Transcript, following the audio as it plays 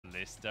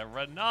Kalista,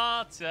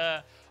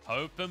 Renata,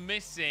 Hope and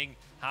Missing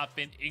have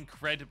been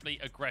incredibly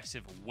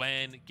aggressive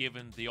when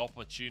given the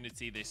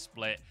opportunity this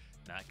split.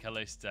 That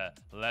Kalista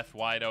left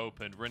wide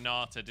open.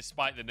 Renata,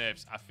 despite the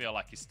nerfs, I feel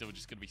like it's still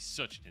just going to be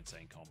such an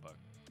insane combo.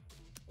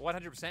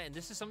 100%, and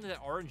this is something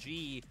that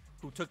RNG,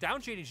 who took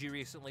down JDG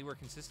recently, were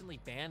consistently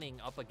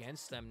banning up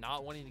against them,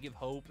 not wanting to give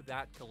Hope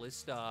that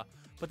Kalista.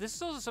 But this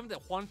is also something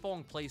that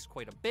Huanfeng plays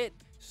quite a bit,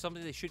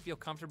 something they should feel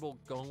comfortable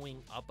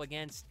going up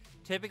against.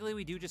 Typically,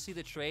 we do just see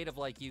the trade of,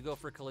 like, you go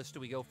for Kalista,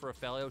 we go for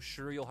Aphelios.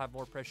 Sure, you'll have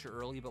more pressure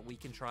early, but we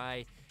can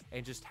try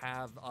and just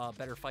have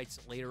better fights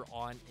later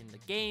on in the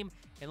game.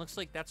 And looks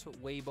like that's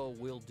what Weibo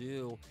will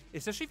do,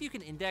 especially if you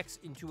can index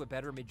into a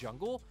better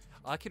mid-jungle.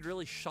 Could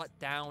really shut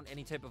down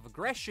any type of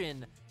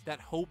aggression that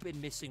Hope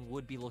and Missing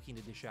would be looking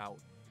to dish out.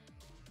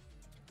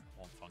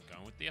 Huanfeng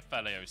going with the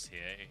Aphelios here.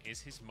 It is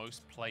his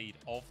most played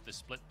of the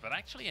split, but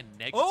actually a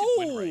negative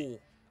win rate.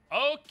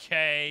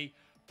 Okay,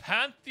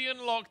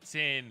 Pantheon locked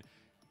in.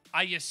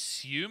 I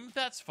assume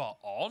that's for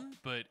On,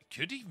 but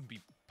could even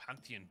be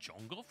Pantheon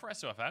jungle for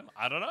SofM.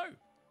 I don't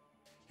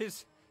know.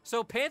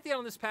 So Pantheon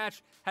on this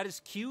patch had his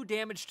Q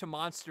damage to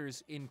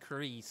monsters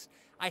increase.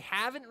 I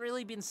haven't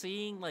really been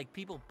seeing, like,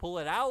 people pull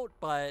it out,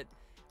 but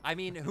I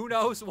mean, who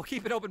knows? We'll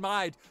keep an open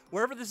mind.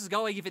 Wherever this is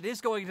going, if it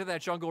is going into that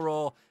jungle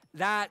role,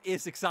 that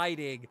is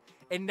exciting.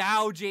 And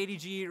now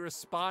JDG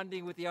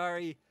responding with the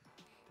Ahri.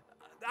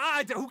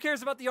 Who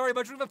cares about the Ahri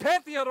much? We have a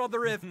Pantheon on the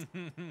Rift.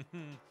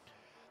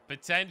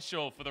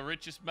 Potential for the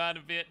richest man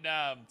in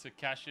Vietnam to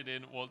cash it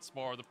in once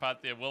more on the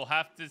Pantheon. We'll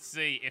have to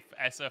see if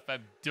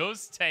SofM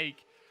does take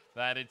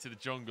that into the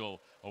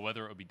jungle or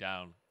whether it'll be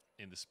down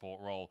in the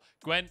support role.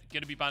 Gwen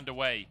going to be banned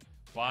away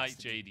by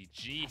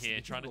JDG here,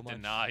 trying to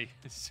deny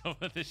some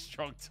of the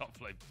strong top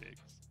lane picks.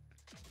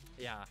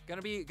 Yeah,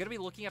 gonna be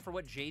looking at for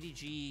what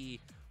JDG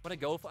want to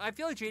go for. I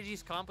feel like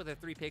JDG's comp with their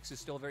 3 picks is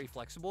still very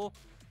flexible.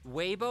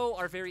 Weibo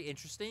are very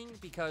interesting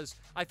because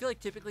I feel like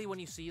typically when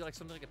you see like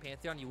something like a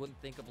Pantheon, you wouldn't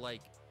think of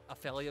like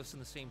Aphelios in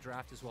the same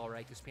draft as well,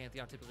 right? Because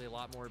Pantheon typically a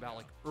lot more about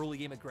like early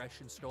game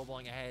aggression,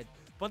 snowballing ahead.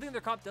 One thing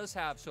their comp does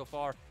have so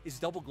far is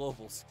double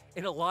globals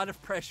and a lot of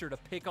pressure to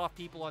pick off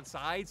people on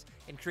sides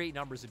and create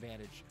numbers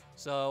advantage.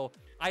 So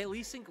I at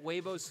least think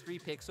Weibo's 3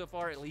 picks so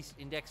far at least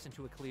index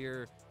into a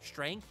clear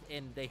strength,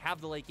 and they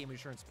have the late game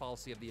insurance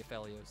policy of the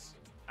Aphelios.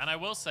 And I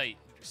will say,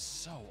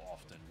 so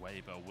often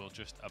Weibo will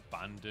just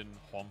abandon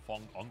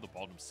Huanfeng on the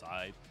bottom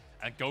side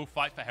and go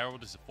fight for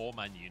Herald as a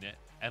 4-man unit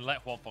and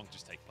let Huanfeng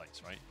just take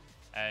place, right?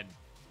 And,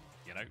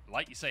 you know,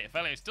 like you say,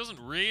 Aphelios doesn't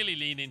really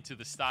lean into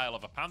the style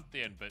of a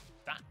Pantheon, but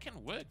that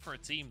can work for a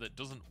team that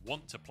doesn't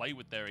want to play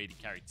with their AD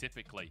carry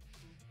typically.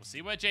 We'll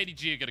see where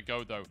JDG are going to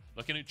go, though.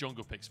 Looking at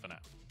jungle picks for now.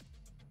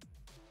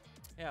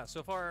 Yeah,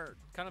 so far,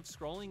 kind of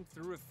scrolling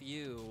through a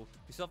few.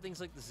 We still have things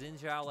like the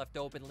Zhao left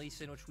open, Lee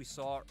Sin, which we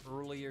saw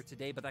earlier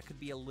today, but that could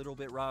be a little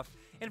bit rough.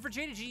 And for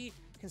JDG,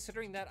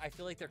 considering that I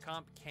feel like their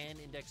comp can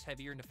index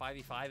heavier into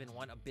 5v5 and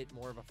want a bit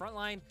more of a front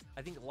line,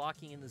 I think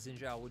locking in the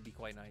Zhao would be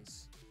quite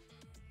nice.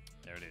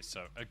 There it is.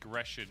 So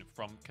aggression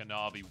from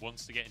Kanavi,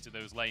 wants to get into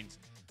those lanes.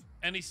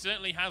 And he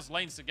certainly has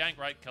lanes to gank,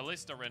 right?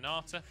 Kalista,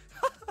 Renata,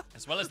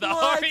 as well as the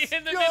Ahri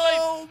in the mid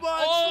lane.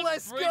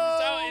 Let's brings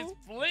out his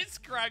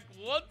Blitzcrank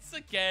once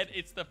again.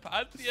 It's the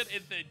Pantheon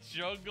in the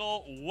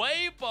jungle.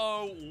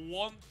 Weibo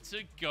want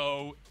to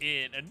go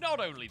in. And not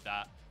only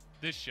that,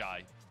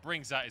 TheShy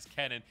brings out his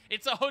Kennen.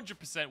 It's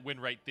 100% win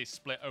rate this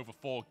split over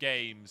 4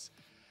 games.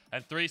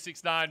 And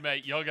 369,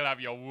 mate, you're going to have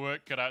your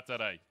work cut out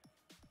today.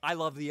 I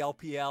love the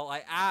LPL.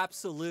 I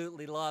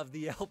absolutely love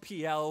the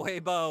LPL.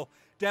 Weibo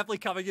definitely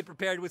coming in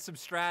prepared with some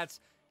strats.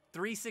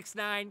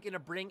 369 going to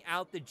bring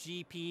out the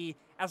GP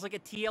as like a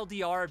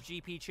TLDR of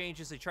GP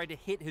changes. They tried to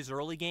hit his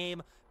early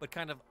game, but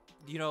kind of,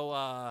 you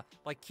know,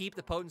 like keep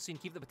the potency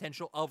and keep the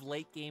potential of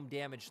late game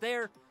damage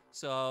there.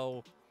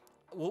 So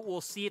we'll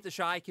see if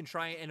TheShy can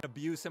try and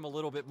abuse him a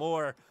little bit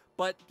more.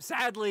 But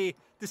sadly,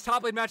 this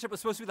top lane matchup was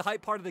supposed to be the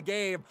hype part of the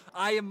game.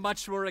 I am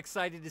much more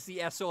excited to see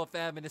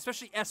SofM, and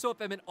especially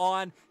SofM and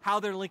On, how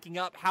they're linking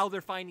up, how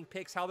they're finding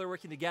picks, how they're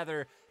working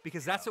together,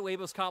 because that's what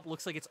Weibo's comp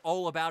looks like it's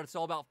all about. It's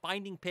all about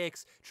finding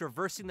picks,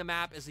 traversing the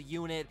map as a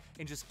unit,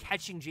 and just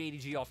catching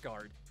JDG off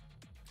guard.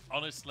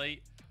 Honestly,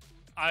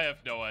 I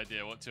have no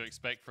idea what to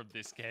expect from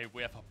this game.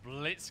 We have a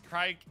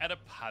Blitzcrank and a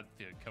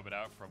Pantheon coming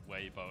out from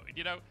Weibo. And,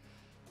 you know,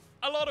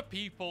 a lot of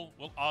people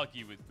will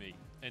argue with me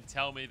and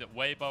tell me that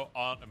Weibo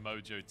aren't a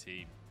Mojo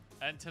team.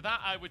 And to that,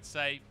 I would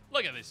say,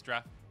 look at this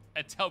draft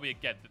and tell me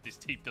again that this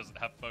team doesn't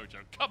have Mojo.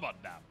 Come on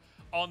now.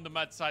 On the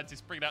Mad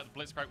Scientist, bringing out the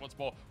Blitzcrank once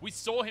more. We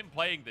saw him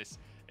playing this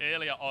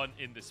earlier on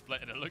in the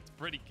split, and it looked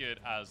pretty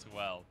good as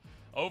well.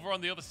 Over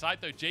on the other side,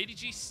 though,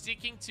 JDG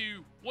sticking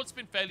to what's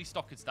been fairly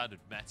stock and standard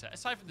meta.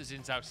 Aside from the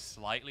Zhao,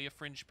 slightly a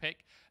fringe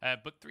pick.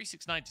 But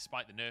 369,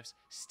 despite the nerfs,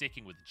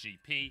 sticking with the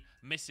GP.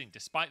 Missing,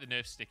 despite the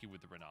nerfs, sticking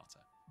with the Renata.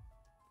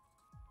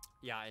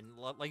 Yeah, and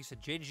like you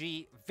said,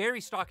 JDG,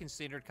 very stock and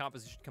standard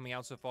composition coming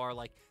out so far.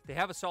 Like, they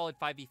have a solid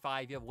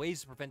 5v5. You have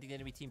ways of preventing the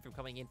enemy team from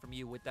coming in from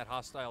you with that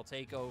hostile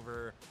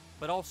takeover,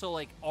 but also,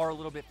 like, are a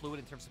little bit fluid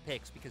in terms of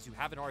picks because you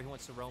have an Ahri who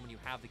wants to roam and you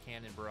have the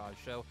cannon barrage.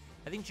 So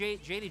I think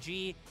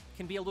JDG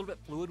can be a little bit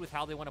fluid with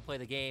how they want to play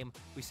the game.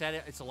 We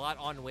said it's a lot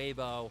on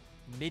Weibo.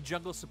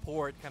 Mid-jungle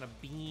support kind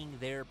of being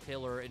their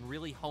pillar and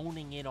really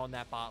honing in on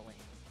that bot lane.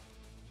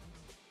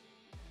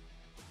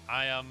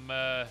 I am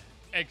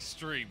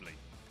extremely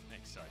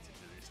excited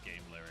for this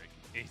game, Lyric.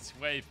 It's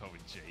Weibo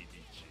and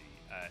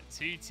JDG.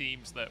 Two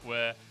teams that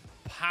were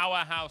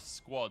powerhouse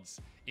squads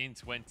in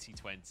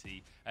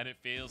 2020, and it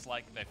feels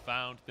like they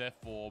found their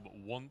form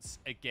once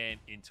again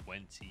in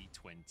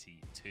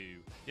 2022.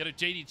 You know,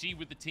 JDG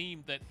with the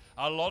team that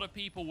a lot of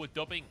people were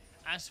dubbing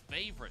as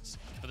favorites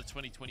for the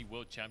 2020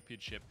 World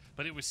Championship,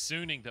 but it was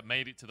Suning that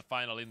made it to the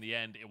final in the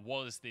end. It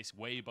was this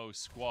Weibo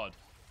squad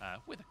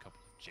with a couple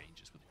of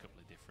changes, with a couple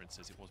of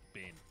differences. It was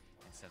Bin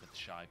instead of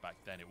TheShy back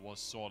then. It was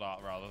Sword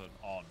Art rather than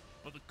On.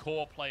 But the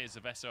core players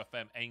of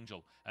SofM,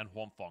 Angel, and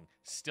Huanfeng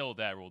still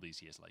there all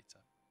these years later.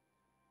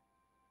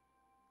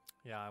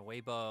 Yeah,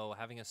 Weibo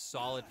having a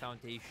solid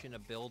foundation to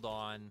build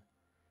on,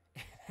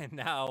 and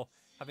now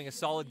having a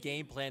solid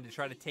game plan to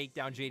try to take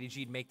down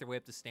JDG and make their way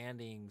up the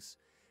standings.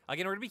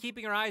 Again, we're going to be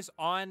keeping our eyes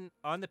on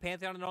the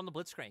Pantheon and on the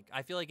Blitzcrank.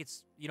 I feel like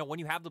it's, you know, when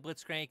you have the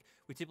Blitzcrank,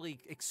 we typically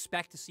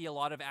expect to see a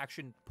lot of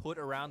action put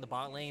around the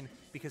bot lane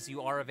because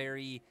you are a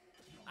very,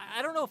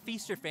 I don't know if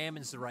feast or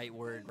famine is the right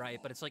word, right?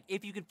 But it's like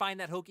if you can find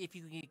that hook, if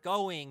you can get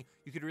going,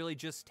 you could really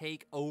just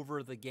take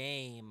over the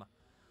game.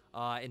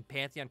 And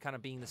Pantheon kind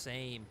of being the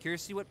same.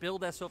 Curious to see what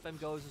build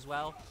SofM goes as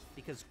well,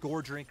 because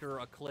Gore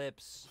Drinker,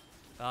 Eclipse,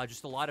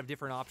 just a lot of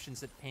different options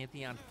that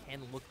Pantheon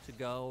can look to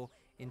go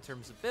in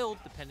terms of build,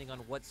 depending on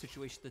what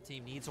situation the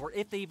team needs, or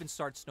if they even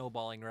start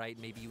snowballing, right?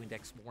 Maybe you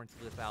index more into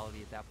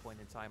lethality at that point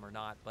in time or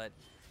not, but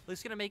at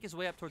least going to make his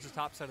way up towards the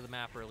top side of the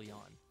map early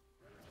on.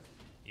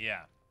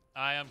 Yeah,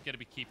 I am going to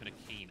be keeping a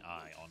keen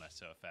eye on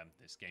SofM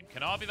this game.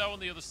 Kanavi, though, on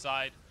the other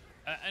side,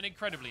 an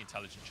incredibly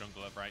intelligent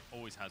jungler, right?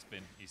 Always has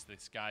been. He's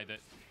this guy that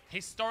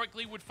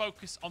historically would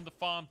focus on the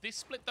farm. This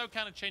split, though,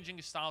 kind of changing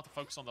his style to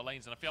focus on the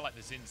lanes, and I feel like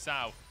the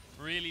Zhao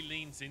really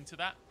leans into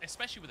that,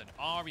 especially with an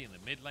Ahri in the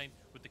mid lane,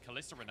 with the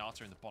Kalista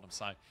Renata in the bottom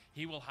side.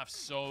 He will have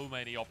so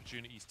many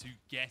opportunities to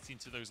get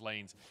into those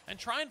lanes and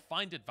try and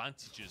find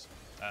advantages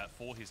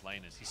for his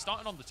laners. He's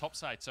starting on the top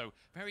side, so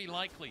very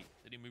likely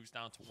that he moves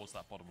down towards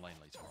that bottom lane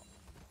later on.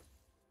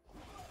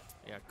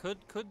 Yeah,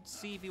 could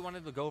see if he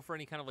wanted to go for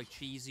any kind of like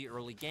cheesy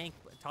early gank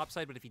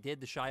topside, but if he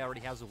did, TheShy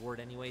already has a ward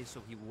anyway,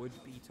 so he would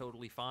be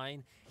totally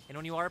fine. And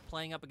when you are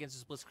playing up against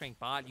this Blitzcrank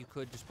bot, you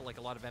could just put like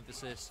a lot of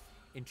emphasis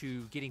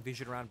into getting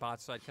vision around bot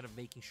side, kind of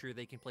making sure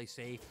they can play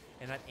safe,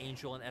 and that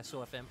Angel and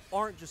SofM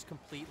aren't just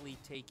completely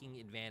taking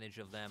advantage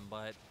of them.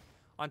 But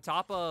on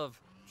top of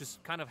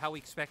just kind of how we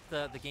expect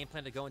the game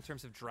plan to go in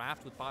terms of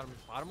draft with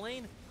bottom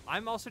lane,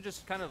 I'm also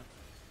just kind of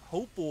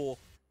hopeful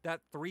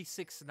that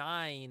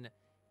 369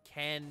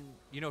 can,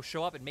 you know,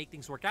 show up and make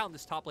things work out in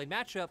this top lane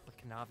matchup, but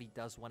Kanavi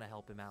does want to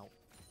help him out.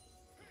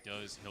 He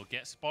does. He'll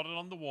get spotted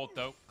on the ward,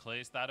 though.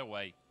 Clears that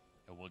away.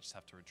 And we'll just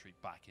have to retreat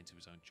back into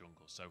his own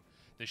jungle. So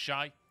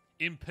TheShy,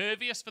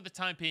 impervious for the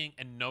time being,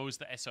 and knows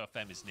that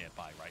SofM is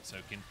nearby, right? So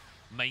can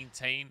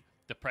maintain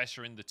the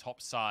pressure in the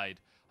top side.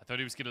 I thought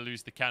he was going to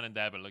lose the cannon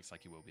there, but it looks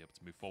like he will be able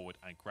to move forward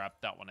and grab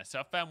that one.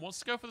 SofM wants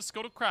to go for the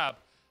Scuttle Crab,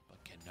 but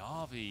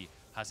Kanavi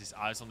has his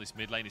eyes on this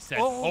mid lane instead.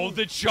 Oh,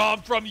 the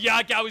charm from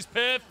Yagao is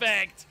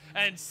perfect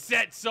and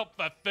sets up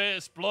for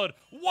first blood.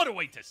 What a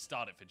way to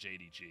start it for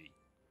JDG.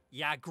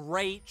 Yeah,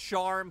 great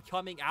charm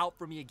coming out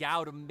from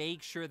Yagao to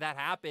make sure that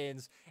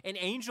happens. And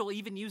Angel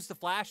even used the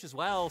flash as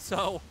well.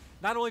 So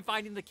not only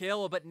finding the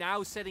kill, but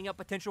now setting up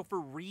potential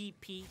for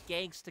repeat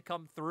ganks to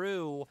come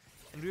through.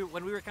 And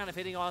when we were kind of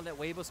hitting on that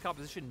Weibo's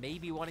composition,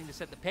 maybe wanting to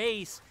set the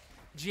pace,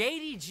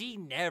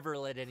 JDG never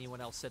let anyone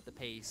else set the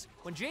pace.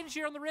 When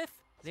JDG are on the riff,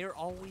 they're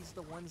always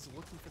the ones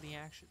looking for the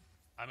action.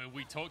 I mean,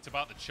 we talked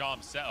about the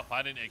charm setup.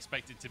 I didn't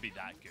expect it to be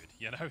that good.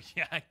 You know,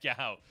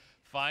 Yagao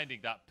finding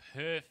that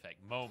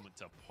perfect moment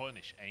to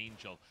punish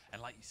Angel.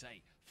 And like you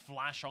say,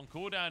 flash on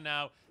cooldown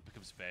now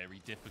becomes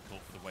very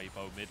difficult for the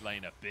Weibo mid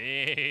laner.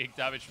 Big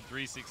damage from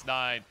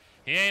 369.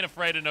 He ain't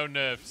afraid of no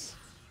nerfs.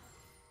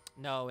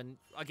 No, and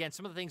again,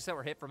 some of the things that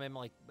were hit from him,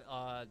 like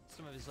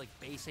some of his like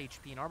base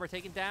HP and armor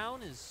taken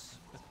down, is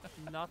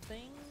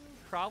nothing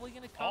probably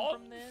going to come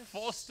from this.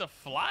 Forced to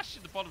flash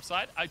at the bottom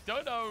side. I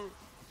don't know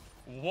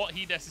what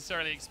he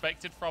necessarily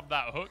expected from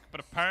that hook, but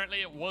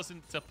apparently it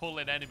wasn't to pull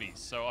in enemies.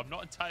 So I'm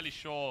not entirely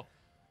sure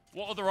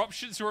what other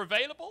options were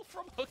available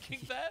from hooking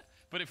there,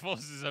 but it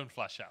forces his own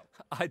flash out.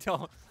 I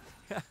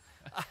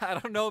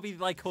don't know if he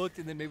like hooked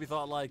and then maybe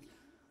thought like,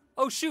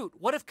 oh shoot,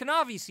 what if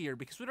Kanavi's here?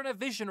 Because we don't have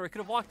vision, or he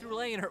could have walked through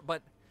lane.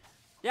 But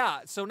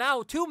yeah, so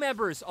now two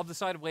members of the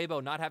side of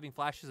Weibo not having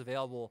flashes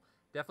available,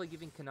 definitely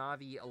giving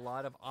Kanavi a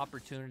lot of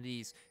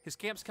opportunities. His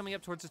camp's coming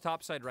up towards the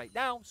top side right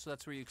now, so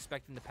that's where you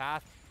expect him to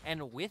path.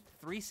 And with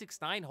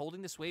 369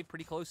 holding this wave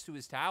pretty close to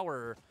his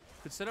tower,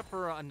 could set up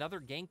for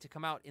another gank to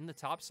come out in the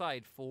top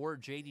side for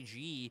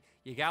JDG.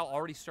 Yagao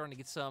already starting to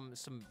get some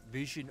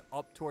vision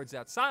up towards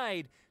that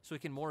side, so he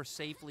can more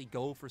safely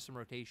go for some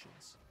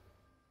rotations.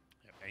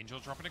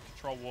 Angel dropping a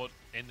control ward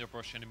in their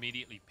brush and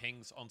immediately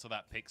pings onto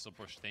that pixel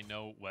brush. They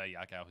know where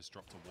Yagao has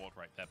dropped a ward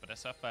right there. But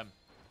SofM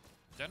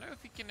Don't know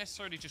if he can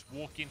necessarily just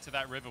walk into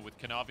that river with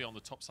Kanavi on the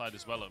top side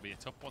as well. It'll be a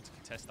tough one to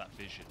contest that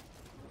vision.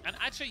 And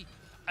actually,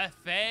 a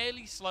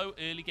fairly slow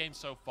early game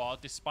so far,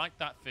 despite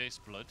that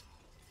first blood.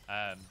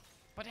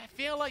 But I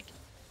feel like,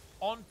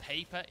 on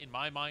paper, in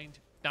my mind,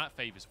 that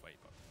favors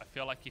Weibo. I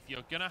feel like if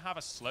you're going to have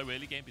a slow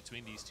early game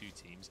between these two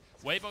teams,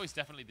 Weibo is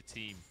definitely the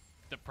team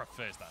that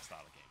prefers that style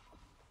of game.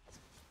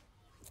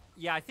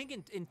 Yeah, I think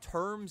in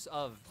terms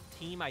of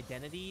team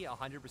identity,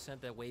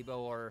 100% that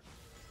Weibo are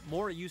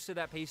more used to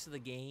that pace of the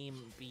game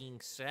being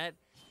set.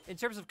 In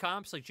terms of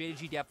comps, like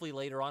JDG definitely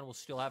later on will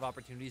still have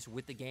opportunities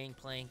with the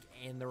Gangplank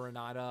and the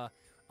Renata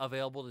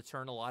available to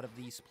turn a lot of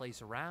these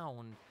plays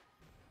around.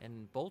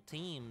 And both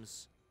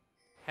teams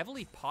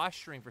heavily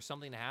posturing for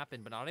something to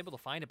happen, but not able to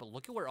find it. But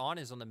look at where On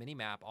is on the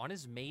minimap. On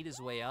has made his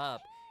way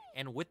up.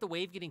 And with the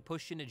wave getting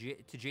pushed into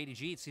to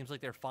JDG, it seems like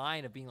they're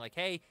fine of being like,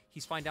 hey,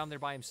 he's fine down there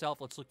by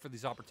himself. Let's look for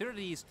these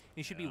opportunities. And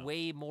he should be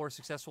way more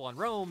successful on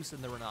roams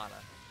than the Renata.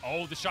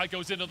 Oh, TheShy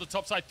goes in on the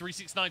top side.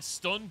 369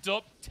 stunned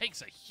up.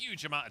 Takes a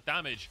huge amount of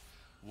damage.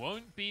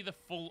 Won't be the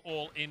full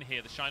all-in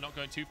here. TheShy not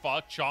going too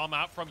far. Charm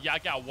out from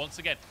Yagao once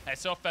again.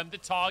 SofM the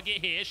target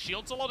here.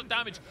 Shields a lot of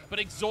damage, but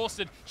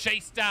exhausted.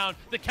 Chased down.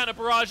 The cannon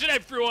barrage and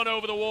everyone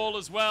over the wall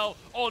as well.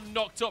 On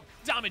knocked up.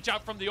 Damage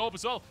out from the orb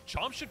as well.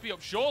 Charm should be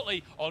up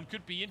shortly. On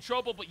could be in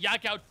trouble, but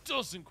Yagao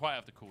doesn't quite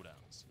have the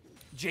cooldowns.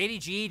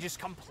 JDG just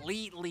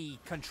completely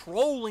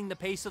controlling the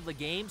pace of the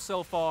game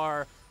so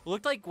far.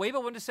 Looked like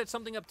Weibo wanted to set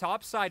something up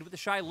topside with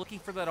TheShy looking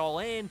for that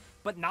all-in,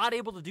 but not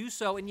able to do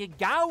so. And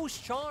Yagao's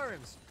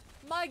charms.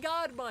 My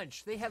God,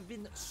 Munch, they have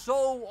been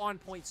so on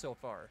point so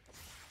far.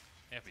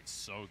 They have been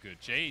so good.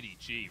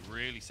 JDG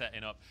really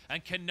setting up.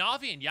 And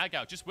Kanavi and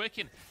Yagao just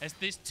working as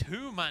this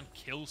two-man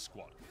kill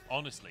squad.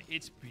 Honestly,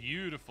 it's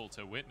beautiful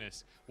to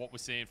witness what we're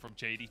seeing from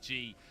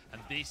JDG.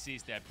 And this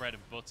is their bread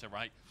and butter,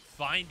 right?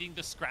 Finding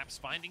the scraps,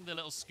 finding the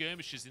little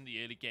skirmishes in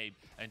the early game,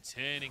 and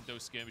turning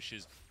those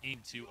skirmishes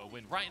into a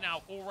win. Right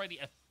now, already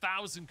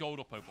 1,000 gold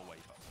up over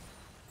Weibo.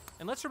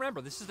 And let's remember,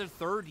 this is their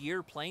third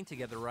year playing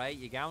together, right?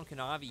 Yagao and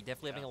Kanavi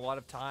definitely having a lot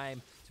of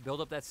time to build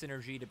up that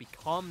synergy, to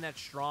become that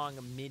strong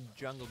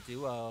mid-jungle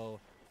duo.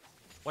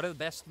 One of the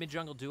best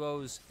mid-jungle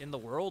duos in the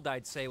world,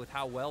 I'd say, with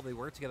how well they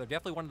work together.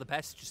 Definitely one of the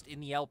best just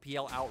in the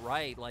LPL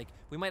outright. Like,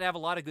 we might have a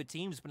lot of good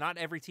teams, but not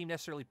every team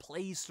necessarily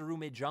plays through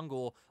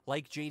mid-jungle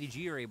like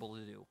JDG are able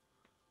to do.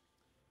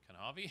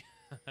 Kanavi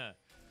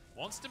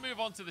wants to move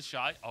on to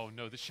TheShy. Oh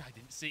no, TheShy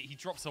didn't see it. He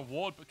drops a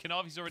ward, but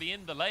Kanavi's already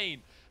in the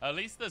lane. At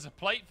least there's a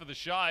plate for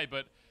TheShy,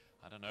 but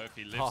I don't know if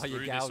he lives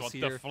through this one.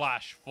 Here. The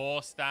flash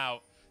forced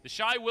out.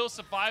 TheShy will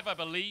survive, I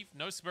believe.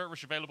 No Spirit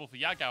Rush available for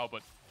Yagao,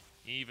 but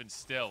even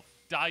still,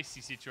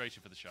 dicey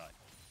situation for TheShy.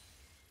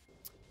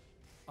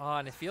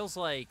 And it feels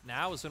like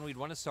now is when we'd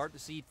want to start to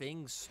see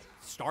things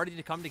starting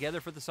to come together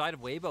for the side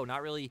of Weibo.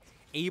 Not really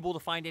able to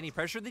find any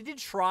pressure. They did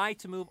try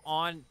to move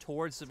on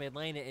towards the mid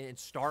lane and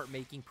start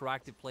making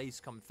proactive plays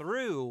come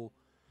through.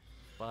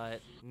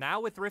 But now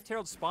with Rift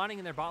Herald spawning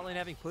and their bot lane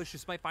having pushed,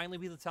 this might finally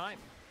be the time.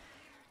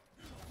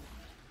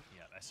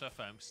 Yeah,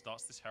 SofM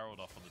starts this Herald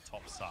off on the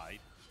top side.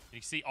 And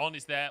you see On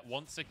is there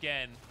once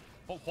again.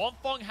 But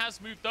Huanfeng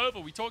has moved over.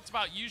 We talked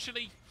about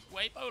usually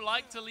Weibo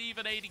like to leave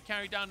an AD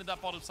carry down in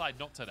that bottom side.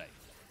 Not today.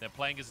 They're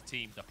playing as a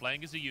team. They're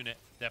playing as a unit.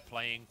 They're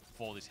playing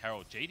for this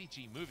Herald.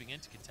 JDG moving in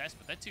to contest,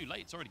 but they're too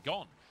late. It's already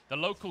gone. The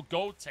local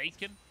gold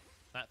taken.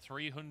 That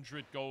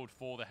 300 gold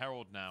for the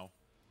Herald now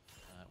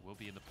will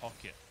be in the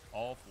pocket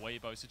of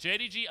Weibo. So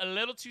JDG a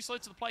little too slow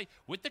to the play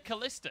with the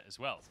Kalista as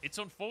well. It's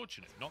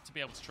unfortunate not to be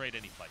able to trade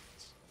any plays.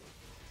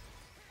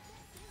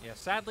 Yeah,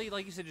 sadly,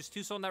 like you said, just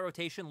too slow in that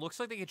rotation. Looks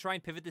like they could try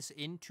and pivot this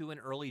into an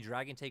early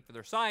Dragon take for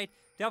their side.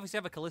 They obviously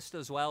have a Kalista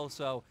as well,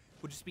 so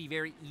would just be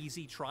very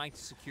easy trying to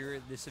secure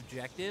this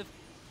objective.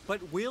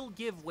 But will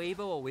give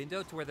Weibo a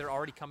window to where they're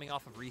already coming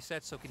off of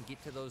resets, so can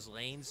get to those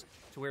lanes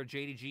to where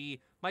JDG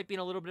might be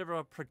in a little bit of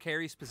a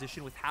precarious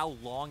position with how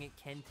long it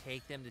can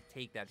take them to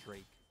take that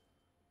Drake.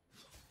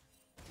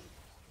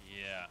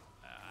 Yeah,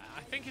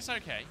 I think it's okay.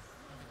 I think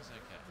it's okay.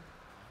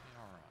 It'll be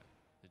all right.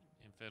 The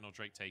Infernal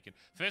Drake taken.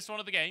 First one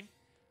of the game.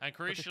 And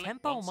crucially, but the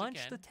tempo, once Munch,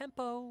 again, the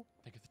tempo.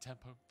 Think of the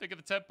tempo. Think of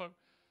the tempo.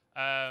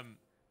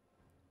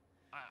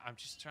 I'm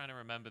just trying to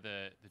remember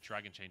the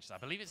dragon changes. I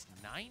believe it's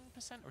 9%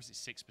 or is it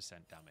 6%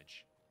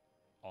 damage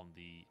on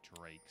the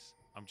Drakes?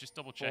 I'm just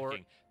double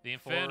checking. The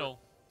Infernal.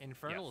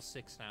 Infernal is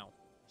 6 now.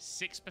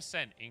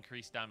 6%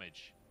 increased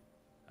damage.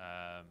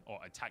 Or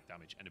attack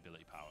damage and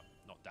ability power.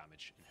 Not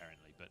damage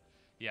inherently. But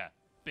yeah,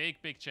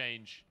 big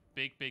change.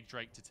 Big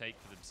Drake to take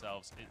for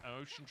themselves. An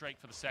Ocean Drake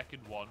for the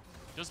second one.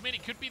 Doesn't mean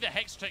it could be the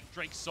Hextech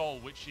Drake Soul,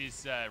 which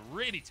is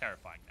really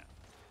terrifying now.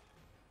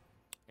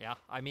 Yeah,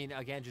 I mean,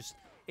 again, just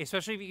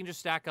especially if you can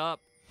just stack up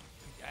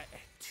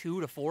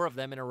 2 to 4 of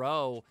them in a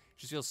row,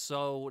 just feels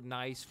so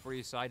nice for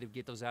your side to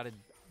get those added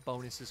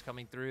bonuses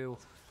coming through.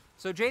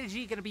 So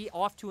JDG going to be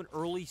off to an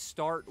early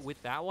start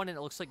with that one, and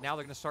it looks like now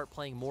they're going to start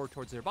playing more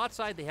towards their bot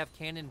side. They have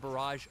Cannon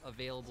Barrage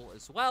available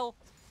as well,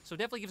 so it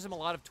definitely gives them a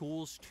lot of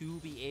tools to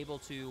be able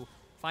to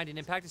find an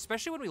impact,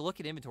 especially when we look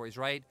at inventories,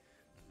 right?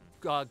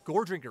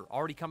 Gore Drinker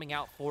already coming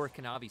out for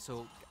Kanavi,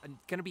 so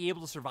going to be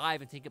able to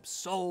survive and take up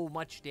so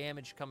much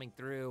damage coming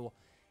through.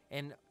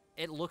 And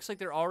it looks like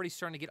they're already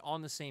starting to get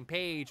on the same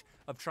page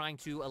of trying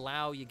to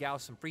allow Yagao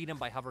some freedom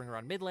by hovering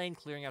around mid lane,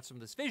 clearing out some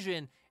of this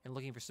vision, and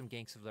looking for some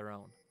ganks of their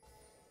own.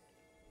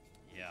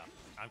 Yeah,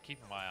 I'm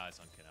keeping my eyes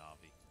on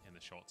Kanavi in the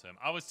short term.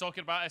 I was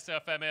talking about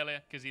SofM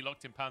earlier because he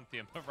looked in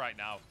Pantheon, but right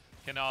now,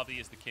 Kanavi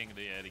is the king of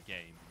the early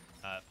game,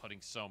 putting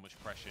so much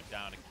pressure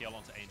down. A kill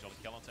onto Angel,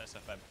 a kill onto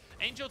SofM.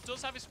 Angel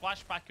does have his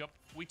flash back up.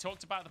 We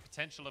talked about the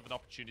potential of an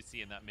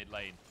opportunity in that mid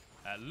lane.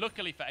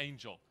 Luckily for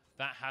Angel,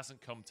 that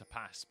hasn't come to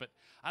pass. But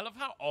I love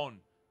how On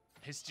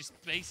has just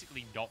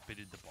basically not been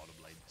in the bottom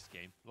lane this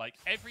game. Like,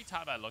 every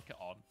time I look at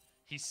On,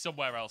 he's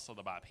somewhere else on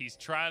the map. He's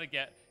trying to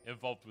get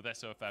involved with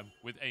SofM,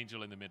 with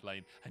Angel in the mid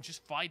lane, and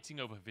just fighting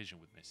over vision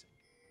with missing.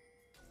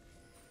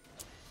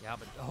 Yeah,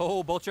 but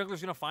oh, both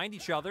junglers going to find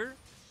each other.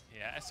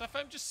 Yeah,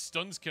 SofM just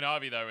stuns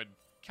Kanavi, though, and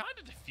kind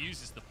of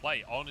diffuses the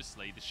play,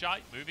 honestly.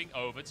 TheShy moving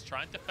over to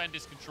try and defend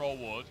his control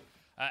ward,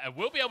 and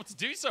will be able to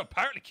do so.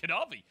 Apparently,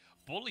 Kanavi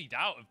bullied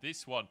out of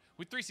this one.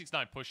 With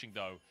 369 pushing,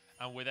 though,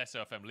 and with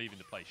SofM leaving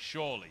the play,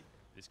 surely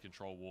this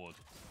control ward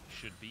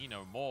should be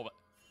no more. But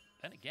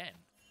then again,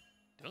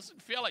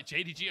 doesn't feel like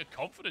JDG are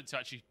confident to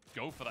actually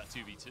go for that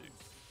 2v2.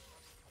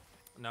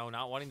 No,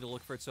 not wanting to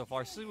look for it so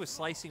far. Especially with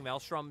Slicing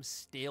Maelstrom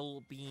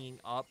still being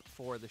up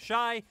for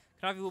TheShy.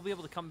 Kanavi will be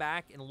able to come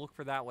back and look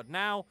for that one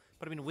now.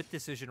 But, I mean, with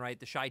Decision, right,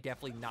 TheShy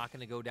definitely not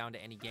going to go down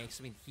to any ganks.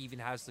 I mean, he even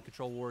has the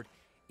control ward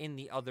in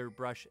the other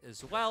brush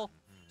as well.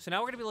 So now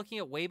we're going to be looking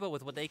at Weibo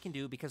with what they can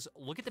do, because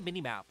look at the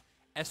minimap.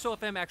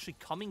 SofM actually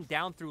coming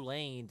down through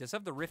lane, does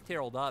have the Rift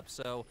Herald up,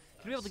 so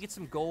he'll be able to get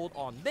some gold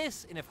on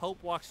this, and if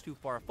Hope walks too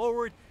far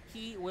forward,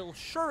 he will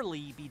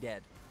surely be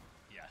dead.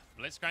 Yeah,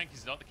 Blitzcrank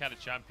is not the kind of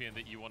champion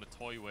that you want to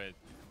toy with.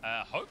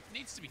 Hope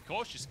needs to be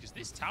cautious because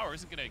this tower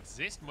isn't going to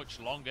exist much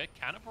longer.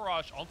 Cannon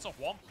Barrage onto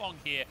Huanfeng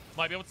here.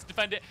 Might be able to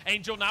defend it.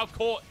 Angel now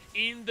caught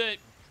in the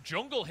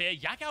jungle here.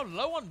 Yagao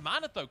low on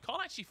mana though.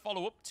 Can't actually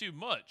follow up too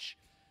much.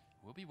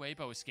 Will be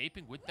Weibo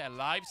escaping with their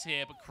lives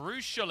here, but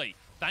crucially,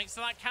 thanks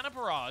to that Cannon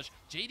Barrage,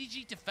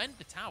 JDG defend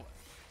the tower.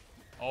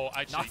 Oh,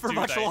 actually, not for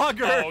much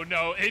longer. Oh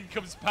no, in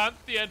comes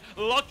Pantheon,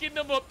 locking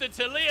them up to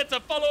Taliyah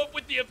to follow up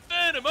with the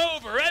Infernum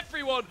over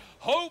everyone.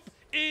 Hope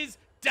is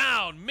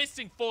down,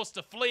 missing forced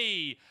to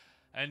flee,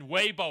 and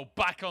Weibo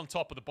back on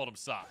top of the bottom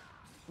side.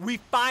 We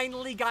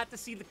finally got to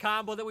see the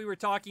combo that we were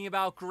talking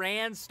about.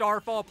 Grand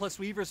Starfall plus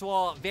Weaver's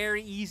Wall.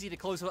 Very easy to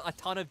close a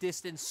ton of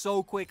distance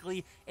so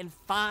quickly and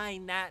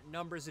find that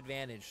numbers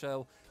advantage.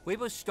 So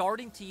Weibo's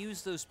starting to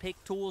use those pick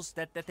tools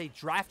that they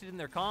drafted in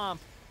their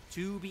comp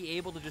to be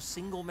able to just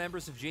single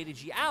members of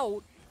JDG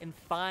out and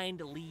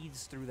find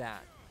leads through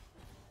that.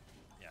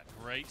 Yeah,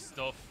 great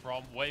stuff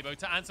from Weibo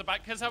to answer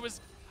back, because I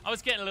was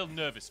getting a little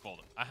nervous for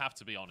them, I have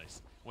to be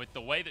honest. With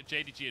the way that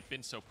JDG had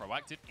been so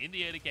proactive in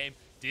the early game,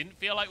 didn't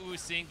feel like we were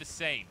seeing the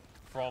same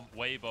from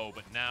Weibo,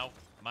 but now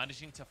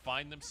managing to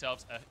find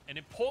themselves an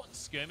important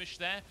skirmish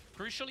there.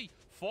 Crucially,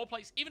 4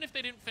 plates, even if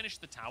they didn't finish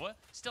the tower,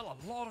 still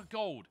a lot of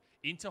gold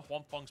into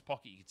Huanfeng's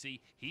pocket. You can see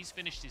he's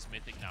finished his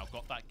mythic now,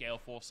 got that Gale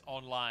Force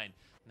online,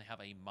 and they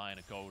have a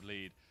minor gold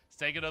lead. Let's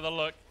take another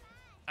look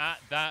at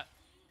that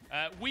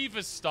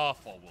Weaver's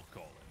Starfall, we'll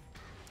call it.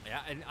 Yeah,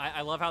 and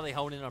I love how they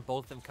hone in on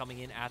both of them coming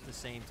in at the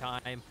same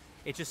time.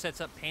 It just sets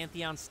up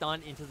Pantheon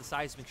stun into the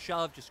seismic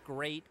shove. Just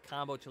great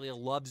combo. Taliyah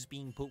loves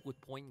being put with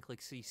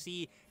point-and-click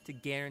CC to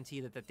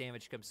guarantee that that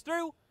damage comes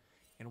through.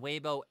 And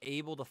Weibo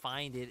able to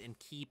find it and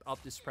keep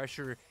up this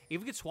pressure.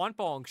 Even gets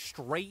Huanfeng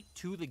straight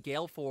to the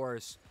Gale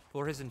Force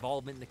for his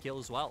involvement in the kill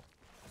as well.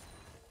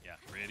 Yeah,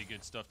 really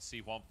good stuff to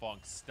see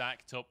Huanfeng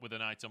stacked up with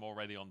an item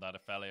already on that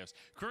Aphelios.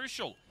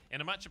 Crucial in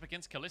a matchup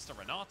against Kalista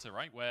Renata,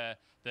 right? Where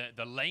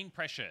the lane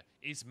pressure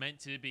is meant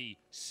to be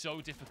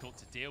so difficult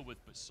to deal with,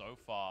 but so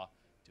far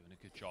doing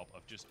a good job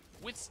of just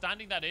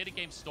withstanding that early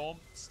game storm.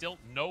 Still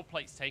no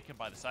plates taken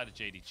by the side of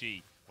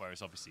JDG,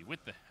 whereas obviously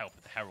with the help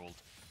of the Herald,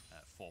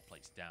 4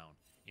 plates down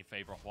in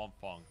favor of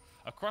Huanfeng.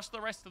 Across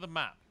the rest of the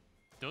map,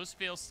 does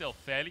feel still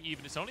fairly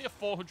even. It's only a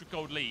 400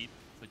 gold lead,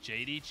 but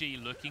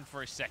JDG looking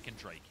for a second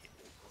Drake here.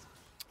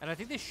 And I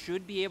think they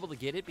should be able to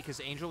get it because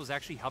Angel was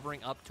actually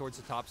hovering up towards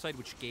the top side,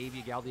 which gave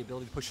Yagao the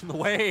ability to push in the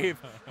wave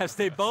as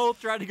they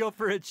both tried to go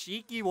for a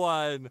cheeky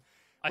one.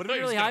 I thought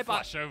he was going to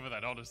flash over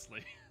that,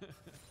 honestly.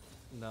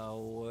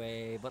 No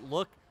way. But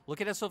look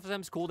at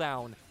SofM's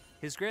cooldown.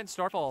 His Grand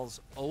Starfall's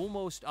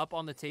almost up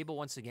on the table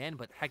once again,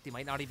 but heck, they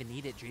might not even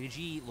need it.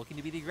 JDG looking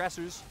to be the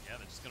aggressors. Yeah,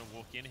 they're just going to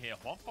walk in here.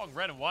 Huanfeng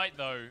red and white,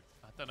 though.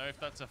 I don't know if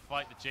that's a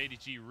fight that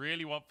JDG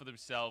really want for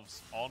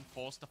themselves. On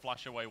forced to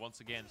flash away once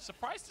again.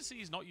 Surprised to see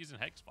he's not using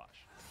Hex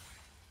Splash.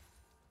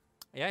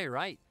 Yeah, you're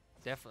right.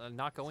 Definitely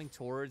not going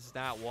towards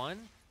that one.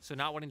 So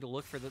not wanting to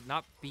look for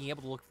not being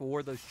able to look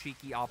for those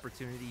cheeky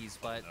opportunities,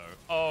 but... No.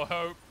 Oh,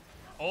 Hope.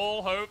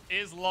 All hope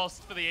is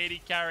lost for the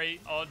AD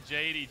carry on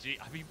JDG.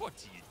 I mean, what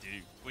do you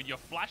do when your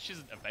flash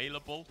isn't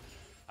available?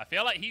 I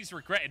feel like he's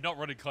regretted not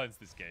running cleanse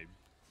this game.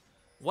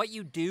 What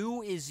you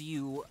do is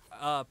you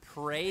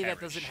pray that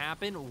doesn't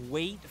happen,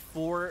 wait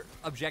for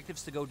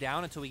objectives to go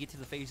down until we get to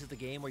the phase of the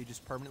game where you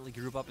just permanently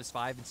group up as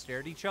 5 and stare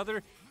at each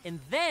other, and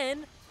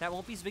then that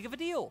won't be as big of a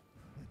deal.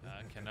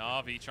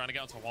 Kanavi trying to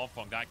get onto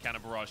Huanfeng. That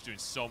cannon barrage doing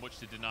so much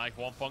to deny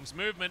Huanfeng's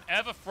movement.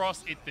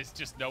 Everfrost, there's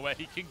just nowhere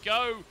he can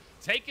go.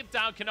 Take it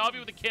down, Kanavi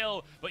with a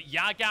kill, but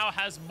Yagao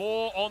has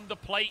more on the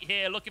plate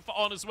here, looking for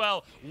On as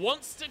well.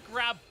 Wants to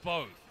grab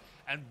both.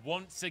 And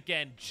once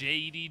again,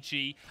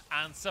 JDG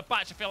and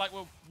Sabatch. I feel like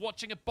we're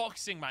watching a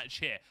boxing match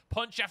here.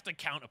 Punch after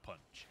counter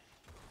punch.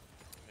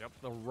 Yep.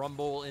 The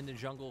rumble in the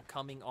jungle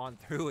coming on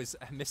through is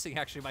missing.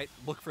 Actually might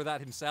look for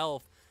that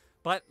himself.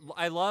 But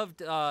I loved,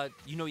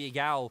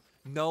 Yagao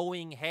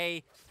knowing,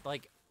 hey,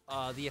 like,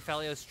 the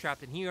Aphelios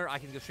trapped in here, I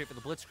can go straight for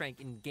the Blitzcrank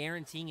and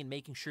guaranteeing and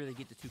making sure they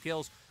get the 2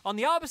 kills. On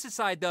the opposite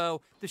side,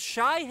 though,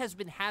 TheShy has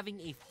been having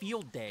a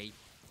field day.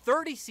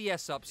 30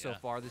 CS up so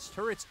far. This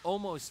turret's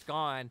almost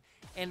gone.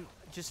 And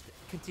just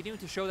continuing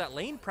to show that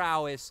lane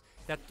prowess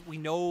that we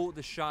know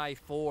TheShy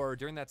for.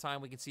 During that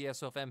time, we can see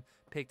SofM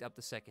picked up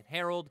the 2nd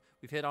Herald.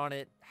 We've hit on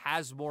it.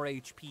 Has more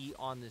HP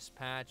on this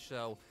patch,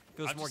 so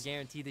feels more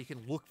guaranteed that you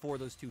can look for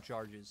those 2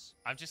 charges.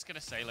 I'm just going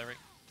to say, Lyric,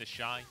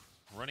 TheShy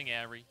running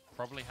Ahri,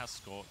 probably has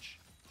Scorch.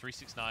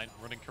 369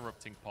 running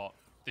Corrupting Pot.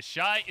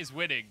 TheShy is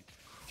winning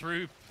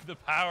through the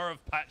power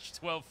of patch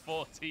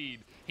 12.14.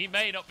 He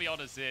may not be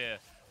on us here,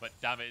 but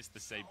damn it, it's the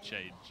same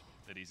change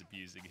that he's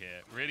abusing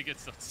here. Really good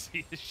stuff to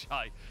see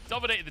TheShy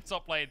dominating the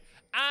top lane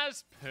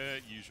as per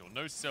usual.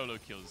 No solo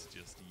kills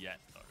just yet,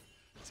 though.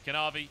 It's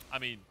Kanavi. I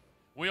mean,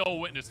 we all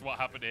witnessed what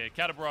happened here.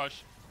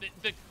 Catabarrage,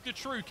 the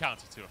true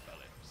counter to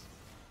Aphelios.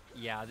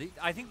 Yeah,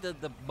 I think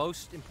the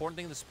most important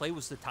thing in this play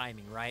was the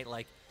timing, right?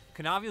 Like,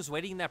 Kanavi was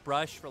waiting in that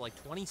brush for like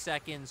 20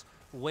 seconds,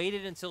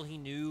 waited until he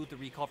knew the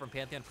recall from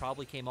Pantheon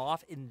probably came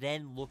off, and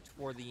then looked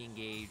for the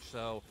engage.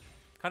 So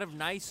kind of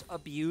nice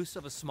abuse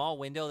of a small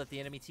window that the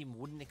enemy team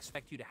wouldn't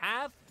expect you to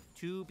have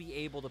to be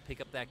able to pick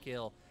up that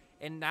kill.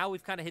 And now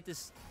we've kind of hit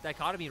this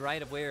dichotomy,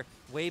 right, of where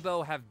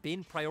Weibo have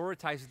been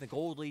prioritizing the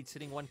gold lead,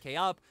 sitting 1K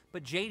up,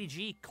 but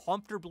JDG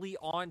comfortably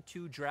on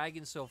 2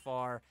 dragons so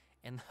far,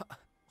 and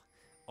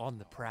on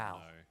the prowl.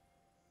 No.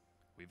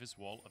 Weaver's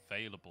Wall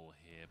available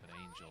here, but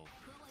Angel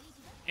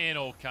in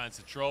all kinds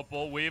of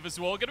trouble. Weaver's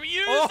Wall going to be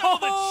used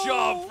on the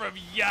job from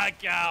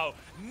Yagao.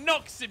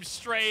 Knocks him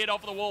straight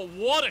off the wall.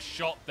 What a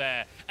shot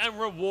there. And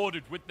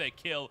rewarded with their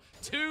kill.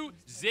 2,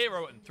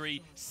 0, and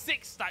 3.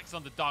 6 stacks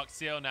on the Dark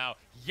Seal now.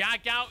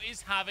 Yagao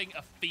is having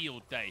a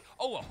field day.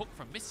 Oh, a hook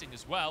from Missing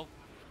as well.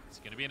 It's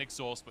going to be an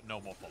exhaust, but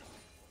no more follow.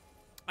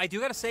 I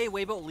do gotta say,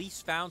 Weibo at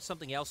least found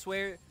something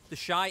elsewhere.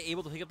 TheShy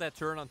able to pick up that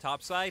turn on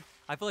top side.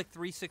 I feel like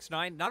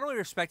 369, not only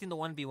respecting the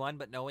 1v1,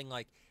 but knowing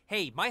like,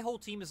 hey, my whole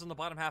team is on the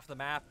bottom half of the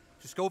map.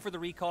 Just go for the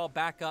recall,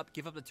 back up,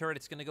 give up the turret.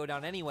 It's gonna go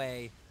down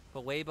anyway.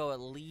 But Weibo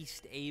at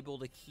least able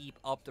to keep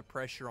up the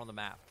pressure on the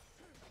map.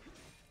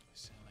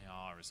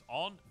 Taliyah is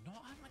on.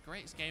 Not having the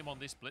greatest game on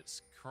this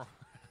Blitzcrank.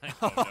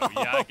 Oh no,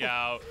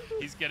 Yagao.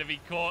 He's going to be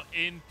caught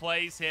in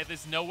place here.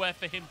 There's nowhere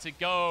for him to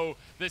go.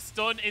 The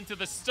stun into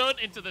the stun,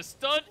 into the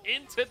stun,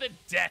 into the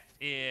death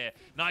here.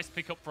 Nice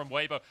pickup from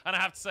Weibo. And I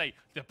have to say,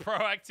 the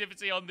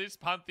proactivity on this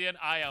Pantheon,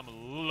 I am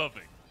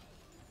loving.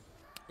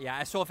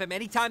 Yeah, so if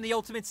anytime the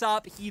ultimate's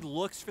up, he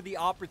looks for the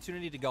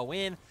opportunity to go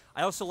in.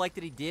 I also like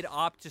that he did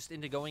opt just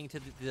into going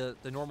to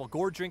the normal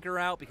Gourd Drinker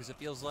route, because it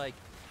feels like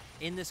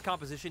in this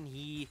composition,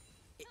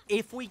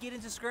 if we get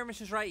into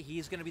skirmishes right,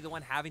 he's going to be the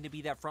one having to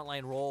be that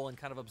frontline role and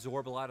kind of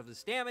absorb a lot of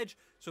this damage.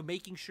 So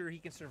making sure he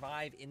can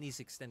survive in these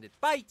extended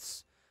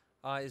fights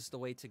is the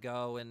way to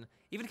go. And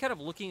even kind of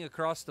looking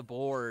across the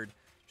board,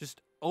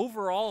 just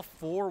overall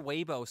for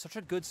Weibo, such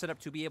a good setup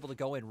to be able to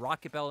go in.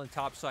 Rocket Bell and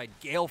topside,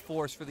 Gale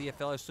Force for the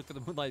Aphelios, look for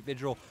the Moonlight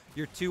Vigil.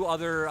 Your 2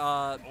 other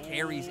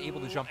carries able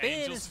to jump in.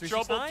 Angel's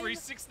trouble,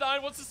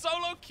 369 wants a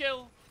solo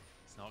kill.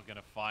 He's not going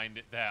to find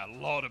it there.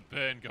 A lot of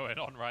burn going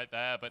on right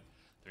there, but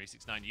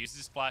 369 uses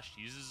his flash,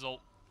 uses his ult,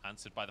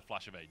 answered by the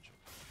flash of Angel.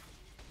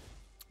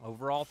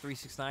 Overall,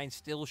 369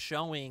 still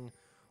showing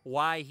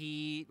why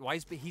he's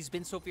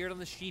been so feared on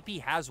this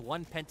GP. Has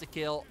 1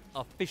 pentakill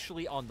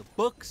officially on the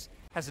books.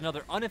 Has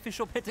another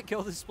unofficial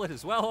pentakill this split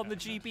as well on the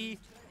GP.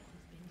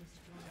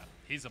 Yeah,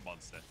 he's a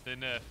monster. The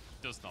nerf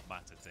does not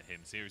matter to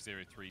him.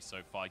 0-0-3 so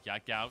far.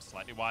 Yagao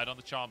slightly wide on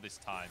the charm this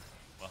time.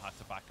 We'll have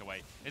to back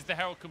away. As the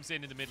Herald comes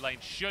in the mid lane,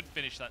 should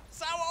finish that.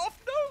 Zhao off,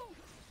 no!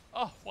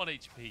 Oh, 1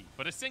 HP.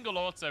 But a single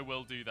auto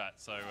will do that.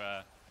 So,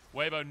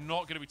 Weibo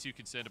not going to be too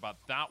concerned about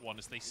that one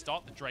as they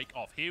start the Drake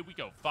off. Here we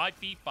go.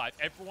 5v5.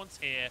 Everyone's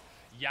here.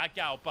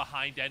 Yagao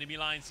behind enemy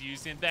lines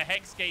using the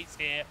Hex Gates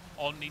here.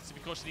 On needs to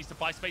be cautious. Needs to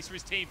buy space for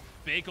his team.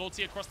 Big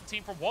ulti across the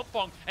team from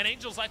Huanfeng. And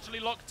Angel's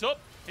actually locked up.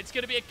 It's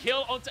going to be a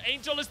kill onto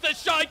Angel as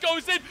TheShy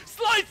goes in.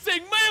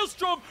 Slicing.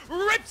 Maelstrom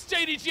rips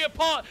JDG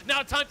apart.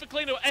 Now time for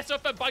cleanup.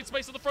 SofM buys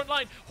space on the front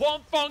line.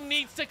 Huanfeng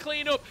needs to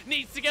clean up.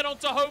 Needs to get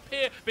onto Hope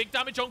here. Big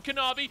damage on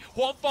Kanavi.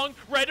 Huanfeng,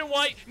 red and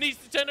white, needs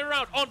to turn it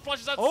around. On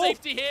flashes out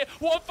safety here.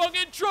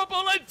 Huanfeng in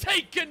trouble and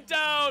taken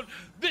down.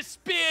 The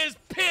spears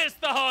pierce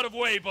the heart of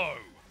Weibo.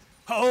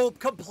 Hope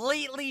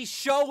completely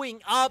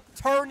showing up,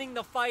 turning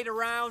the fight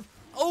around.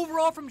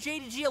 Overall from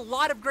JDG, a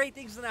lot of great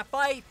things in that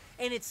fight,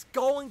 and it's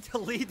going to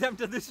lead them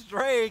to this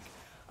Drake,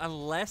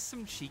 unless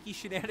some cheeky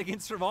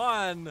shenanigans from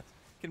On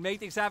can make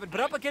things happen.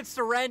 But up against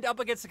the Rend, up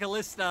against the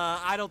Kalista,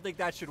 I don't think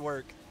that should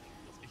work.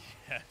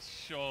 Yeah,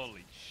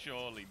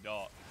 surely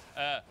not.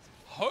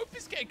 Hope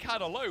is getting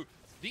kind of low.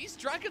 These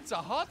dragons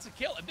are hard to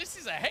kill, and this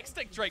is a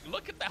Hextech Drake.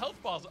 Look at the health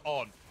bars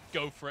on.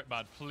 Go for it,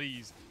 man.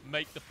 Please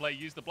make the play.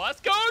 Use the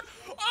blast code.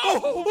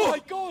 Oh my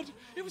god.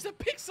 It was a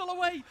pixel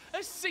away.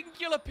 A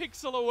singular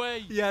pixel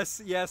away.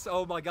 Yes.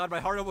 Oh my god.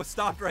 My heart almost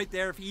stopped right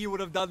there if he would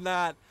have done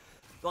that.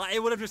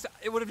 It would have just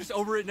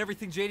overwritten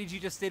everything JDG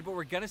just did, but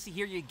we're going to see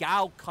here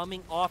Yagao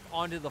coming off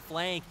onto the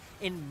flank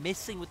and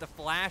missing with the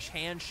flash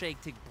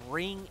handshake to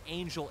bring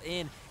Angel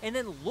in. And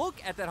then look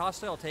at that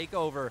hostile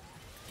takeover.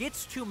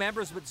 Gets 2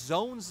 members, but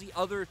zones the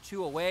other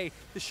 2 away.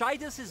 TheShy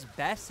does his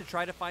best to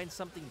try to find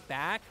something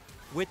back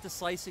with the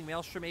slicing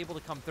Maelstrom able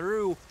to come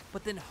through,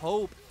 but then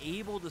Hope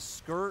able to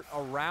skirt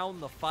around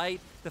the fight.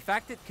 The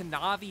fact that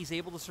Kanavi is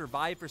able to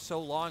survive for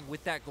so long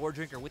with that Gore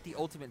Drinker, with the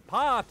ultimate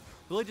pop,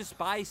 really just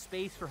buys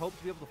space for Hope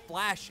to be able to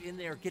flash in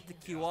there, get the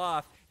Q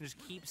off, and just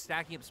keep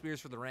stacking up spears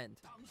for the Rend.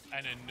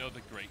 And another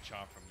great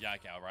charm from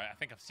Yagao, right? I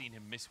think I've seen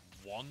him miss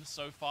 1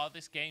 so far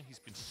this game. He's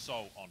been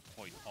so on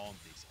point on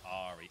this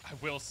Ahri. I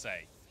will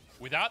say,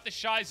 without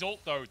TheShy's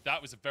ult, though,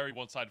 that was a very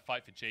one-sided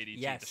fight for JDG.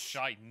 Yes.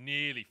 TheShy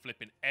nearly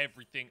flipping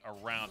everything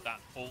around. That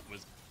ult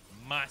was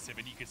massive,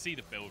 and you can see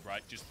the build,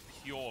 right? Just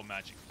pure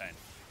magic pen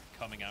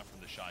coming out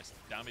from TheShy. So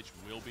the damage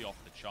will be off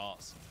the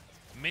charts.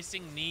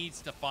 Missing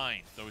needs to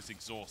find those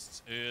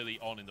exhausts early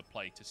on in the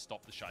play to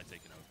stop TheShy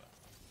taking over.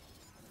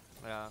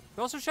 Yeah.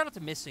 But also shout out to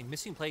Missing.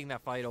 Missing playing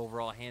that fight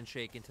overall,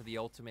 handshake into the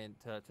ultimate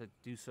to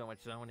do so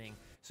much zoning.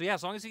 So yeah,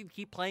 as long as he can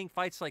keep playing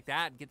fights like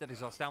that and get that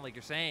exhaust down like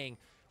you're saying,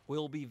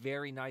 will be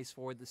very nice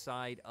for the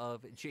side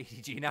of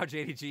JDG. Now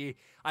JDG,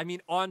 I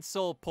mean, on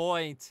Soul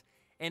Point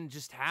and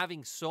just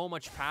having so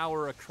much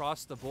power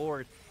across the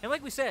board. And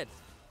like we said,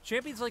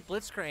 champions like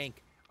Blitzcrank,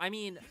 I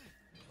mean,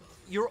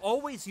 you're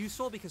always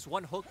useful because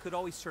one hook could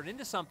always turn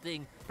into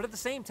something, but at the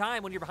same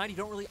time, when you're behind, you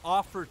don't really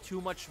offer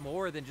too much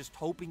more than just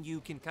hoping you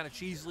can kind of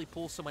cheesily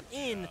pull someone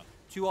in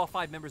to all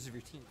 5 members of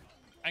your team.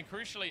 And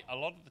crucially, a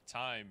lot of the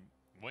time,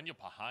 when you're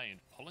behind,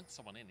 pulling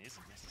someone in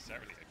isn't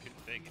necessarily a good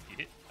thing. If you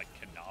hit, like,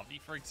 Kanavi,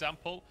 for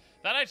example,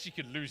 that actually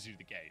could lose you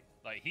the game.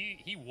 Like,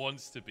 he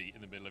wants to be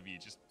in the middle of you,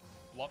 just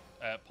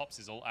pops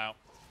his ult out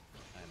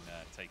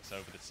and takes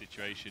over the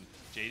situation.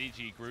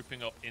 JDG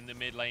grouping up in the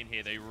mid lane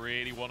here. They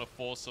really want to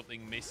force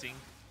something missing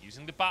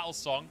using the battle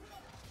song.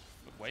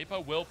 But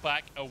Weibo will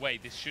back away.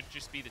 This should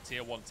just be the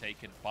tier 1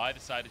 taken by the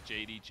side of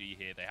JDG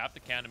here. They have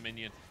the cannon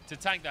minion to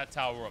tank that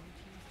tower up.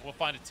 We'll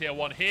find a tier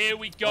 1. Here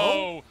we go.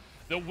 Oh.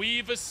 The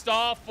Weaver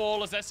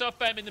Starfall as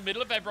SofM in the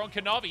middle of everyone.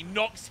 Kanavi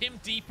knocks him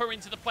deeper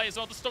into the play as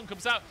well. The stun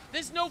comes out.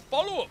 There's no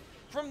follow-up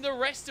from the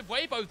rest of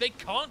Weibo. They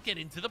can't get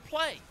into the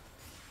play.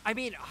 I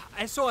mean,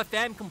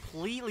 SofM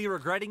completely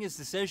regretting his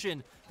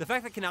decision. The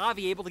fact that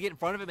Kanavi able to get in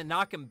front of him and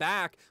knock him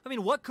back. I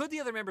mean, what could the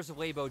other members of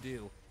Weibo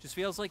do? Just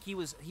feels like he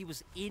was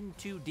in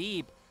too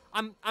deep.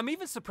 I'm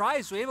even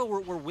surprised Weibo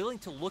were willing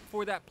to look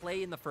for that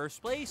play in the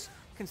first place,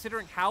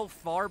 considering how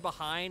far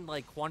behind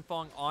like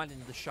Huanfeng on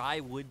and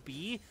TheShy would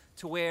be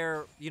to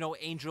where, you know,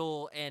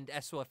 Angel and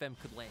SofM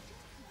could land.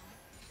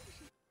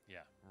 Yeah,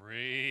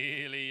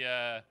 really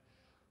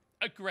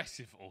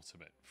aggressive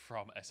ultimate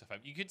from SofM.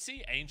 You could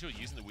see Angel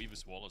using the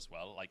Weaver's Wall as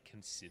well, like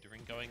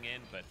considering going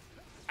in, but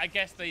I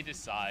guess they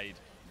decide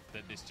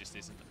that this just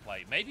isn't the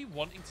play. Maybe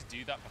wanting to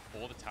do that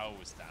before the tower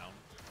was down,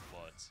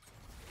 but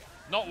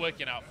not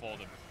working out for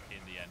them in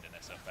the end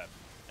in SofM.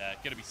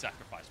 Going to be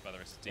sacrificed by the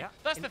rest of the team.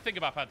 Yeah. That's the thing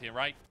about Pantheon,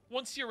 right?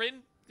 Once you're in,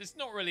 there's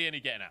not really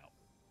any getting out.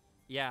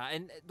 Yeah,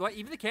 and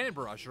even the cannon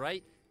barrage,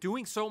 right?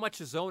 Doing so much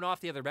to zone off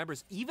the other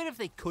members, even if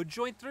they could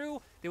join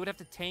through, they would have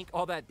to tank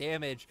all that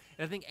damage.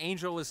 And I think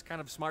Angel was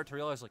kind of smart to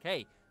realize, like,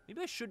 hey,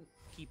 maybe I shouldn't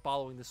keep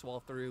following this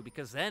wall through,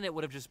 because then it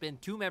would have just been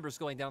 2 members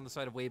going down the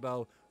side of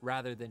Weibo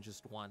rather than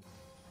just 1.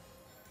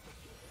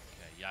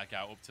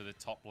 Yagao up to the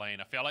top lane.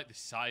 I feel like the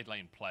side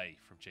lane play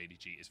from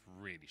JDG is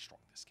really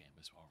strong this game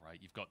as well, right?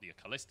 You've got the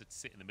Kalista to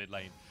sit in the mid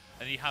lane,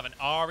 and then you have an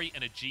Ahri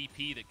and a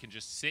GP that can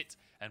just sit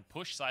and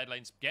push side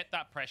lanes, get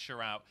that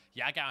pressure out.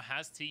 Yagao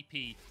has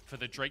TP for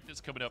the Drake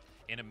that's coming up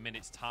in a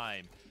minute's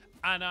time.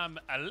 And I'm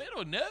a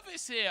little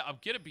nervous here, I'm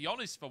going to be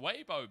honest, for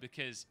Weibo,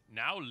 because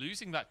now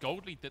losing that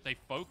gold lead that they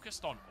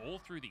focused on all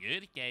through the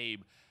early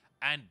game,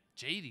 and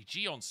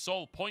JDG on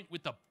Soul Point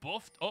with the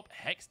buffed up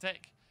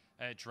Hextech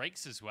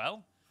Drakes as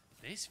well.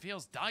 This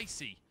feels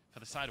dicey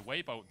for the side of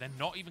Weibo. They're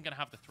not even going to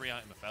have the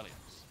 3-item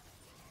Aphelios.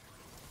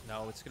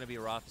 No, it's going to be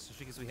rough,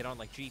 especially because we hit on,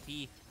 like,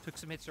 GP. Took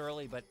some hits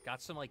early, but got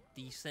some, like,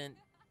 decent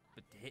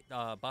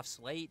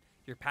buffs late.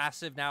 Your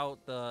passive now,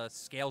 the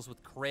scales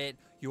with crit.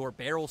 Your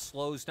barrel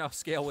slows now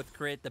scale with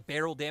crit. The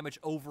barrel damage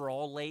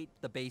overall late.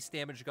 The base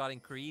damage got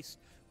increased.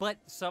 But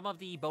some of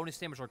the bonus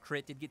damage or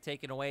crit did get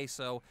taken away.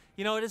 So,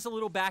 you know, it is a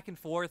little back and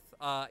forth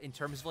in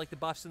terms of, like, the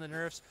buffs and the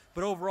nerfs.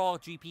 But overall,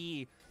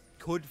 GP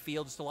could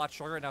feel just a lot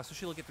stronger right now,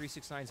 especially look at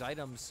 369's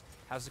items.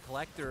 Has the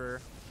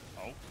collector.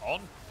 Oh,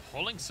 on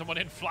pulling someone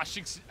in,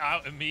 flashing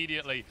out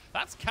immediately.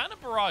 That's kind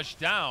of barraged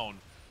down.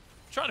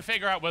 Trying to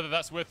figure out whether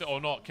that's worth it or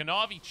not.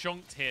 Kanavi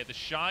chunked here.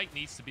 TheShy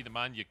needs to be the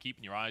man you're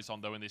keeping your eyes on,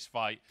 though, in this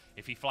fight.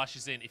 If he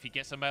flashes in, if he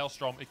gets a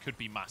Maelstrom, it could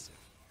be massive.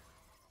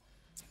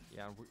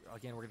 Yeah,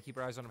 again, we're going to keep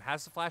our eyes on him.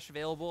 Has the flash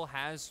available,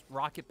 has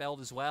Rocket Belt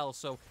as well,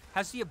 so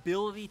has the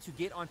ability to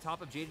get on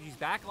top of JDG's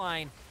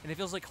backline, and it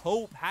feels like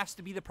Hope has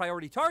to be the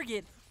priority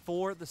target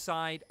for the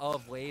side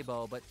of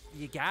Weibo. But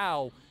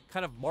Yagao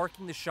kind of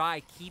marking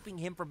TheShy, keeping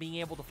him from being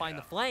able to find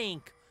the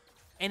flank,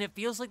 and it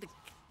feels like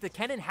the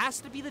Kennen has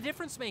to be the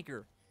difference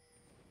maker.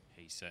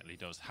 He certainly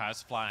does.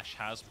 Has flash,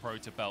 has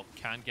proto belt,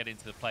 can get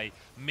into the play.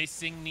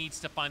 Missing needs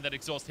to find that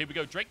exhaust. Here we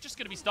go. Drake just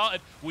going to be started.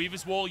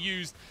 Weaver's Wall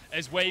used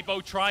as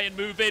Weibo try and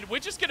move in. We're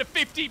just going to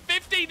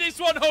 50-50 this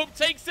one. Hope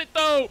takes it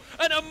though.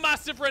 And a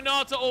massive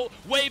Renata ult.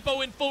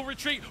 Weibo in full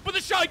retreat. But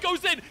TheShy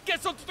goes in,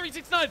 gets onto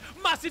 369.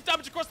 Massive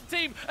damage across the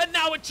team. And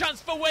now a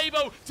chance for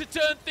Weibo to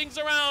turn things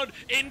around.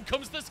 In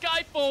comes the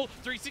Skyfall.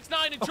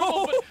 369 in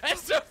trouble, but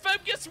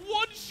SofM gets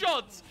one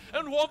shot.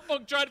 And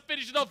Huanfeng trying to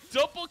finish it off.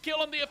 Double kill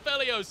on the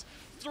Aphelios.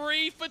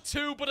 3 for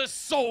 2, but a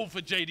soul for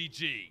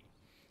JDG.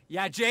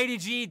 Yeah,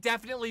 JDG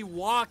definitely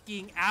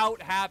walking out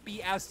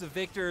happy as the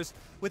victors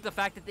with the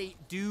fact that they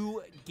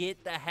do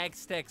get the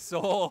Hextech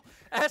soul.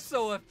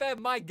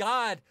 SofM, my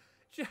God.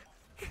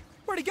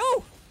 Where'd he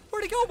go?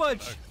 Where'd he go,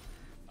 Munch?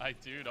 I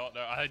do not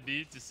know. I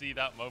need to see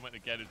that moment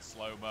again in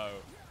slow-mo.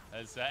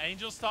 As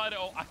Angel started it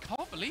all. I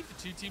can't believe the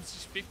two teams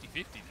just 50-50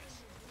 this.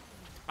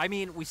 I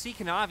mean, we see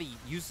Kanavi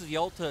uses the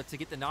ult to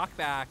get the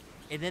knockback,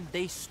 and then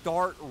they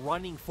start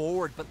running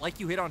forward. But like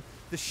you hit on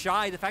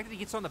TheShy, the fact that he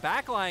gets on the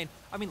back line,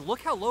 I mean,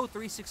 look how low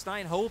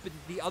 369 Hope and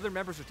the other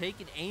members are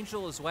taking.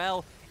 Angel as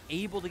well,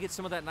 able to get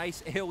some of that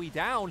nice AoE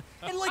down.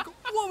 And like,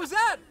 what was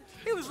that?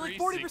 It was like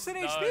 40%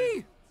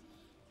 HP.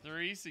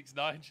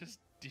 369 just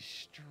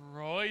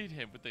destroyed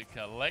him with the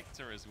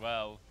collector as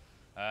well.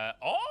 On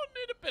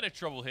in a bit of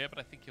trouble here, but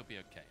I think he'll be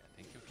okay. I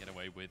think he'll get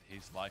away with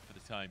his life for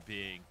the time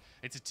being.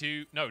 It's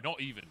a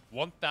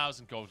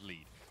 1,000 gold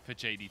lead for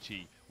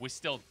JDG. We're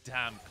still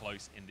damn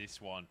close in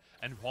this one.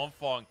 And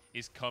Huanfeng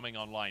is coming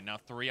online. Now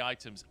 3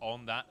 items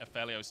on that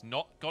Aphelios.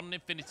 Not got an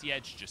Infinity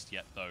Edge just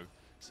yet, though.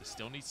 So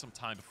still needs some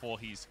time before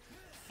he's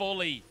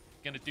fully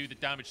going to do the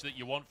damage that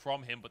you want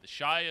from him. But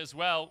TheShy as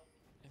well,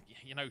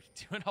 you know,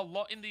 doing a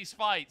lot in these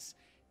fights.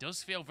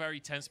 Does feel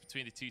very tense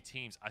between the two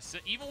teams.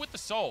 Even with the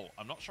soul,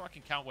 I'm not sure I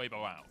can count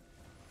Weibo out.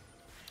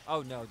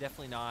 Oh, no,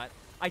 definitely not.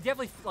 I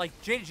definitely, like,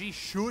 JDG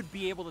should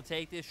be able to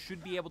take this,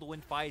 should be able to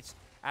win fights,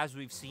 as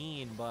we've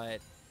seen, but,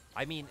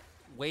 I mean,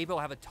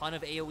 Weibo have a ton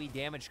of AoE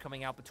damage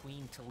coming out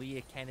between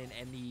Taliyah, Kennen,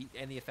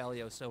 and the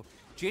Aphelios, so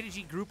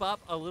JDG group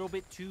up a little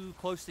bit too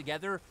close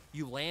together.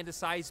 You land a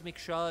seismic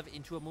shove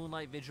into a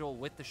Moonlight Vigil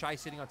with TheShy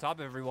sitting on top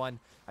of everyone.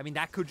 I mean,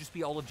 that could just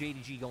be all of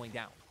JDG going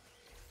down.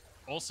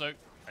 Also,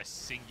 a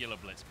singular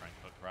Blitzcrank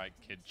hook, right,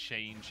 could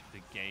change the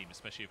game,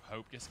 especially if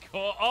Hope gets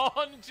caught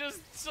on, just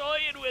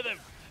toying with him.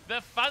 The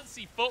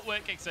fancy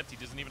footwork, except he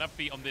doesn't even have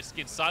feet on this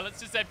skin.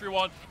 Silences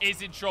everyone,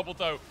 is in trouble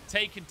though.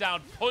 Taken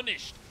down,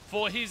 punished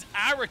for his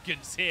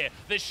arrogance here.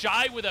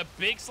 TheShy with a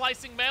big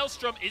slicing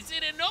Maelstrom. Is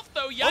it enough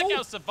though?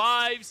 Yagao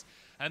survives.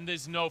 And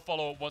there's no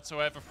follow-up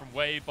whatsoever from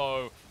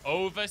Weibo.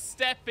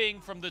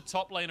 Overstepping from the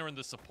top laner and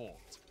the support.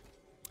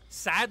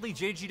 Sadly,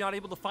 JDG not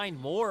able to find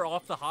more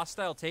off the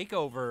hostile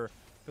takeover.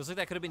 Feels like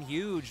that could have been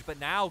huge, but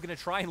now going to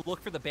try and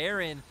look for the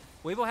Baron.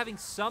 Weibo having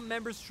some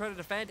members to try to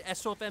defend.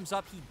 SofM's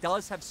up. He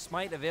does have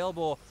Smite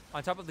available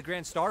on top of the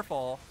Grand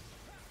Starfall.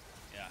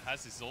 Yeah,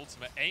 has his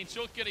ultimate.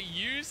 Angel going to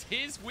use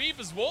his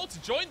Weaver's Wall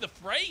to join the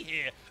fray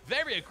here.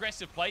 Very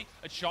aggressive play.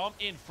 A charm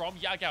in from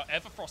Yagao.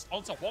 Everfrost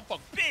onto Huanfeng.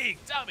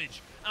 Big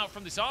damage out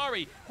from this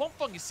Ahri.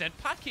 Huanfeng is sent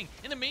packing.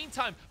 In the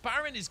meantime,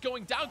 Baron is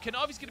going down.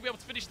 Kanavi's going to be able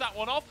to finish that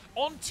one off.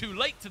 On too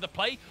late to the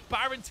play.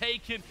 Baron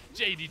taken.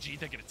 JDG,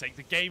 they're going to take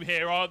the game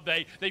here, aren't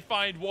they? They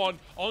find one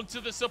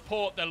onto the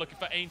support. They're looking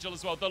for Angel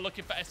as well. They're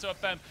looking for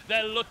SofM.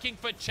 They're looking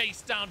for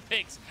chase down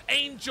picks.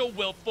 Angel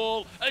will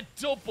fall. A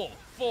double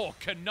for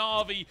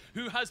Kanavi,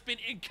 who has been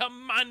in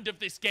command of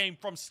this game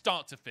from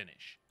start to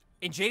finish.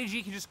 And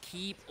JDG can just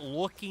keep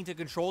looking to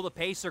control the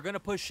pace. They're going to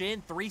push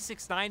in.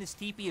 369 is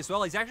TP as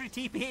well. He's actually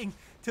TPing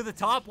to the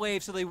top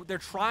wave, so they're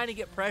trying to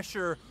get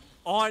pressure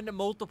on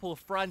multiple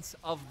fronts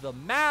of the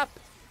map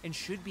and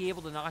should be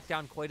able to knock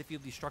down quite a few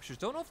of these structures.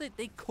 Don't know if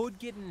they could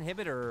get an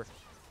inhibitor,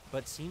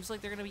 but seems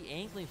like they're going to be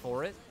angling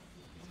for it.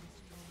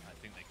 I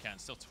think they can.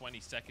 Still 20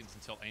 seconds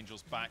until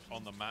Angel's back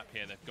on the map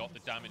here. They've got the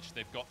damage.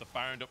 They've got the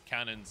Baroned up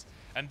cannons.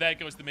 And there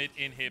goes the mid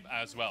inhib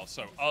as well.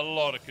 So a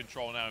lot of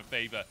control now in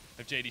favor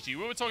of JDG. We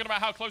were talking about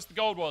how close the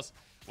gold was.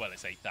 Well,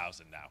 it's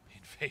 8,000 now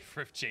in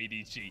favor of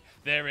JDG.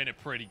 They're in a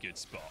pretty good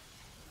spot.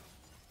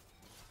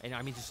 And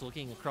I mean, just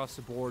looking across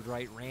the board,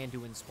 right?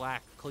 Randuin's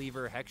Black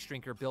Cleaver,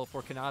 Hexdrinker built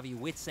for Kanavi.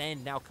 Wit's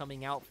End now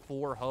coming out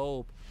for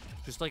Hope.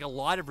 Just like a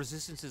lot of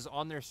resistances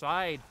on their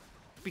side.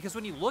 Because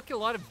when you look at a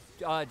lot of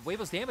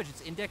Weibo's damage,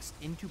 it's indexed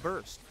into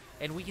burst.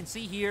 And we can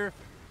see here,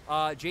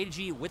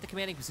 JDG with the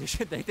commanding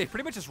position. They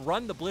pretty much just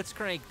run the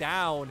Blitzcrank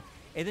down,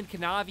 and then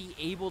Kanavi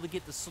able to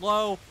get the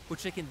slow,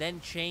 which they can then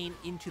chain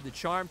into the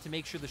charm to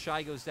make sure the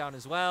TheShy goes down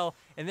as well.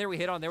 And there we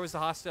hit on. There was the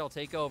hostile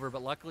takeover,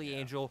 but luckily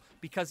Angel,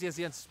 because he has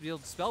the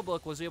unsealed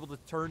spellbook, was able to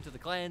turn to the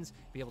cleanse,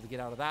 be able to get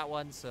out of that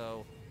one.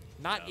 So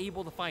not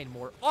able to find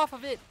more off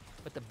of it,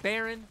 but the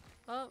Baron,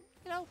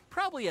 you know,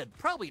 probably an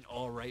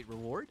all right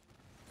reward.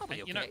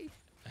 Probably okay. You know,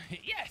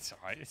 yeah, it's all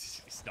right.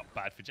 It's not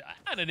bad for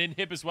and an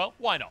inhib as well.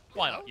 Why not?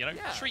 Why not? You know,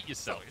 treat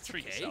yourself. So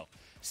treat okay. yourself.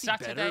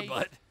 Saturday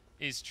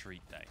is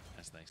treat day,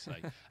 as they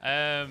say.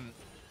 I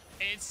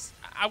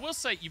will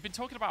say, you've been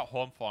talking about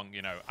Huanfeng.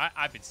 You know,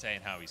 I've been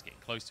saying how he's getting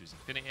close to his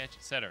Infinity Edge,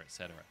 etc.,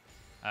 etc.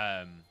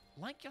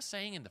 Like you're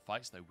saying in the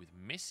fights though, with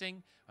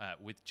missing,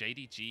 with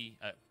JDG,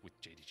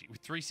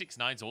 with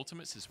 369's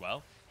ultimates as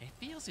well, it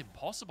feels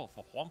impossible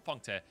for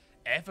Huanfeng to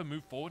ever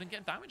move forward and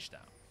get damage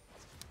down.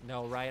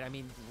 No, right? I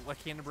mean,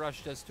 what Cannon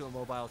Brush does to a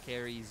mobile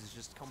carries is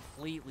just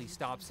completely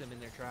stops them in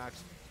their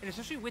tracks. And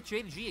especially with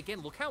JDG,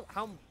 again, look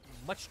how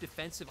much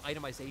defensive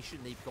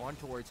itemization they've gone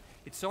towards.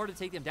 It's started to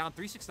take them down.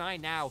 369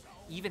 now,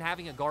 even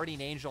having a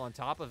Guardian Angel on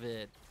top of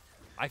it.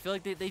 I feel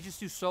like they just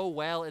do so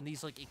well in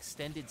these like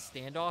extended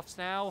standoffs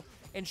now.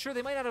 And sure,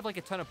 they might not have like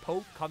a ton of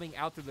poke coming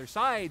out through their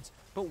sides,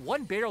 but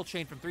one barrel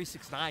chain from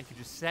 369 could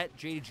just set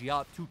JDG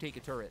up to take a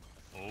turret.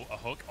 Oh, a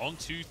hook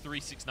onto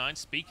 369.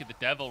 Speak of the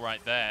devil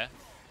right there.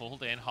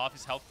 Pulled in, half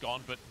his health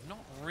gone, but not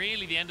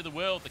really the end of the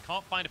world. They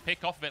can't find a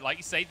pick off of it. Like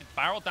you say, the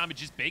barrel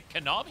damage is big.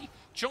 Kanavi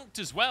chunked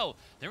as well.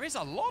 There is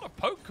a lot of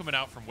poke coming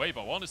out from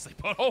Weibo, honestly,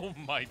 but oh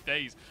my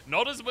days.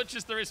 Not as much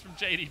as there is from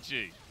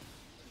JDG.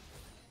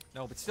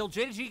 No, but still,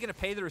 JDG going to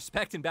pay the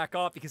respect and back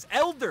off because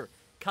Elder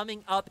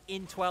coming up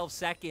in 12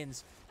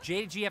 seconds.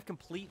 JDG have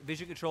complete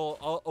vision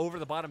control over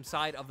the bottom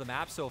side of the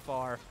map so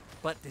far,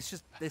 but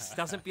this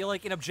doesn't feel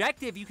like an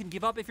objective you can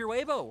give up if you're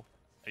Weibo.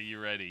 Are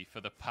you ready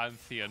for the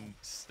Pantheon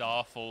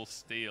Starfall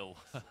steal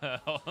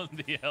on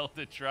the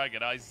Elder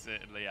Dragon? I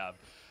certainly am.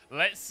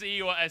 Let's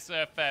see what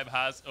SofM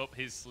has up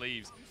his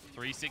sleeves.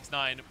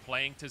 369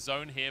 playing to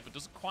zone here, but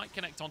doesn't quite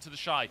connect onto the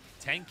TheShy.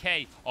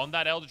 10k on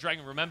that Elder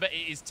Dragon. Remember,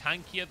 it is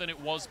tankier than it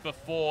was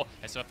before.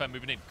 SofM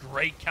moving in.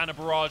 Great cannon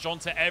barrage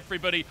onto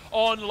everybody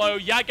on low.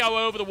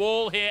 Yagao over the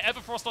wall here.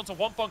 Everfrost onto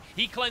Huanfeng.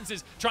 He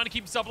cleanses, trying to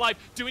keep himself alive,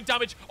 doing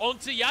damage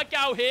onto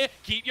Yagao here.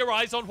 Keep your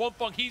eyes on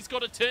Huanfeng. He's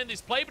got to turn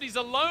this play, but he's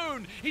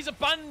alone. He's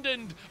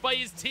abandoned by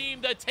his team.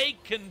 They're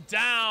taken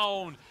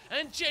down.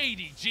 And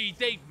JDG,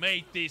 they've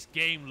made this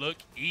game look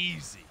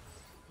easy.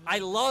 I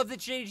love that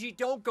JDG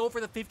don't go for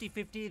the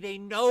 50-50. They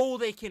know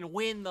they can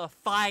win the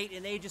fight,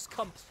 and they just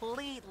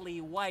completely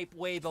wipe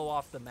Weibo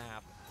off the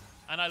map.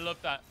 And I love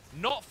that.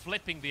 Not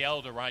flipping the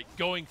Elder, right?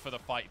 Going for the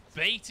fight.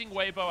 Baiting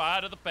Weibo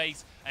out of the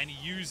base and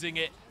using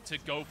it to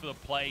go for the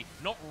play.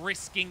 Not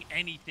risking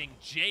anything.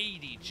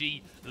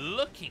 JDG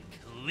looking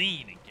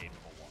clean in game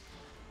number 1.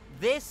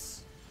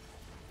 This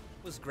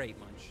was great,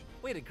 Munch.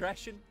 We had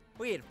aggression.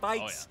 We had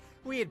fights. Oh, yeah.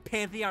 We had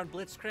Pantheon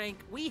Blitzcrank.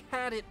 We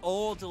had it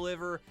all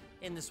deliver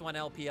in this one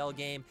LPL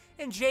game.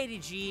 And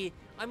JDG,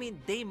 I mean,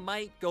 they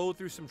might go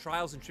through some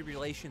trials and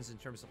tribulations in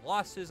terms of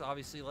losses.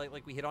 Obviously,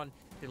 like we hit on,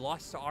 they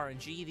lost to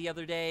RNG the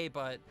other day,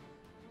 but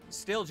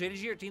still,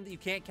 JDG are a team that you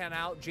can't count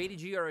out.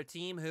 JDG are a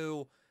team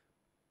who,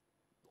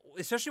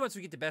 especially once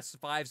we get to best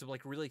of fives, I'm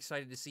like really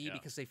excited to see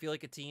because they feel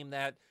like a team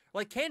that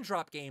like can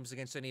drop games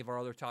against any of our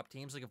other top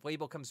teams. Like if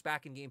Weibo comes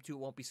back in game 2, it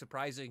won't be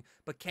surprising,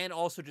 but can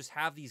also just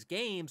have these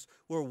games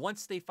where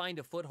once they find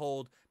a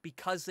foothold,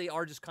 because they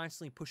are just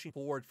constantly pushing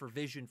forward for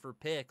vision, for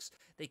picks,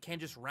 they can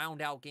just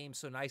round out games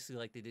so nicely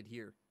like they did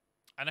here.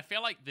 And I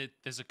feel like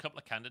there's a couple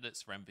of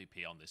candidates for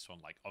MVP on this one.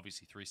 Like,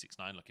 obviously,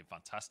 369 looking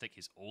fantastic.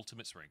 His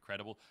ultimates were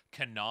incredible.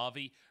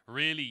 Kanavi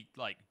really,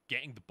 like,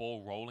 getting the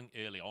ball rolling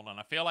early on. And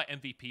I feel like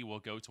MVP will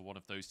go to one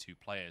of those two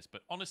players.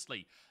 But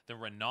honestly, the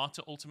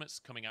Renata ultimates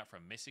coming out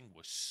from missing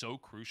were so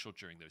crucial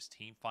during those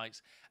team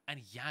fights.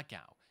 And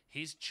Yagao,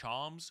 his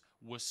charms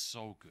were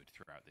so good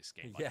throughout this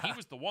game. Like, he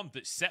was the one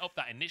that set up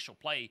that initial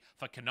play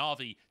for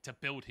Kanavi to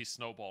build his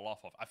snowball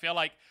off of. I feel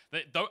like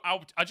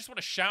I just want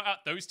to shout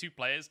out those two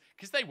players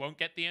because they won't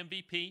get the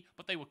MVP,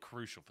 but they were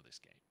crucial for this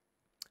game.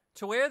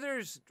 To where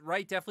there's,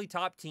 right, definitely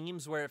top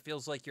teams where it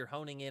feels like you're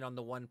honing in on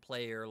the one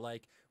player.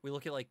 Like, we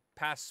look at, like,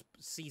 past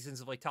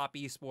seasons of, like, top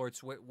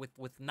esports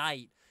with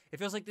Knight. It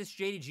feels like this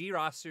JDG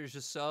roster is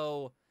just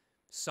so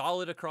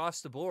solid across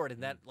the board,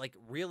 and that like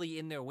really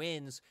in their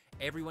wins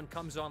everyone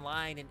comes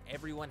online and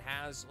everyone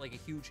has like a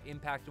huge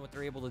impact on what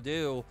they're able to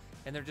do,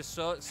 and they're just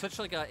such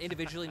like a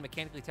individually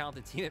mechanically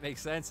talented team. It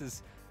makes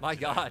sense. My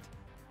God,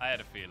 I had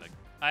a feeling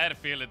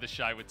the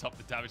TheShy would top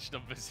the damage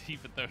numbers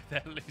even though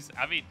they're losing.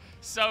 I mean,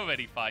 so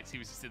many fights he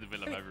was just in the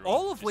middle of everyone.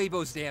 All of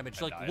Weibo's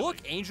damage, like look,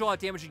 Angel out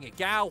damaging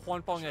Yagao,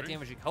 Huanfeng out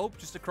damaging Hope,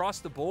 just across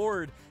the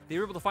board they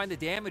were able to find the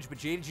damage, but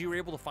JDG were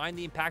able to find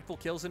the impactful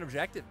kills and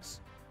objectives.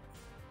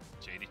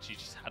 JDG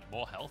just had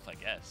more health, I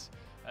guess.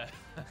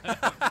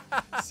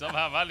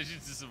 Somehow managing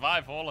to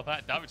survive all of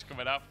that damage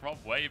coming out from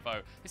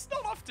Weibo. It's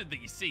not often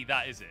that you see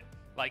that, is it?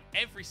 Like,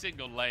 every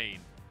single lane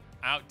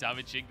out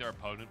damaging their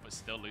opponent but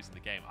still losing the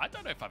game. I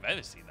don't know if I've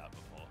ever seen that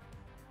before.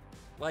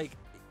 Like,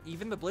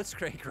 even the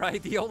Blitzcrank,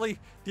 right? The only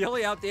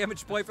out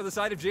damage point for the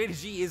side of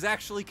JDG is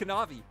actually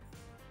Kanavi.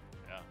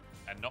 Yeah,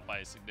 and not by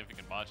a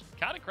significant margin.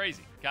 Kind of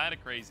crazy. Kind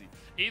of crazy.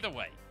 Either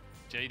way,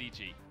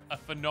 JDG, a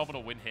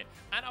phenomenal win here.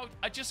 And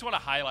I just want to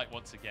highlight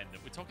once again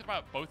that we're talking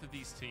about both of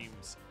these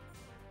teams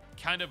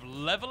kind of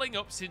leveling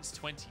up since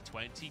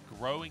 2020,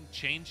 growing,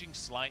 changing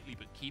slightly,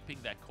 but keeping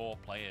their core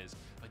players.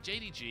 But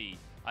JDG,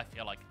 I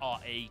feel like,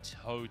 are a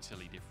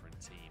totally different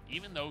team.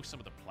 Even though some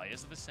of the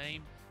players are the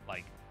same,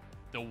 like,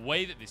 the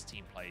way that this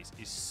team plays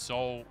is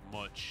so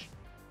much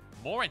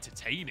more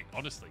entertaining,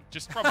 honestly,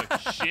 just from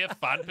a sheer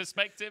fan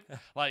perspective.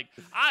 Like,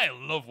 I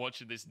love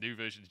watching this new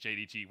version of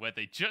JDG where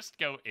they just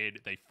go in,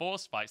 they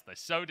force fights, they're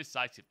so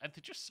decisive, and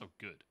they're just so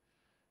good.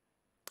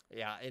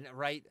 Yeah, and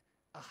right,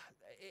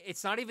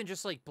 it's not even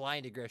just like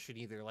blind aggression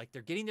either. Like,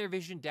 they're getting their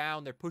vision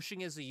down, they're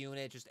pushing as a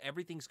unit, just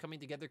everything's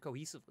coming together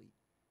cohesively.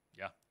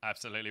 Yeah,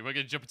 absolutely. We're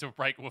going to jump into a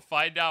break. We'll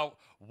find out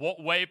what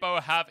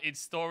Weibo have in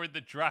store in the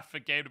draft for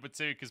game number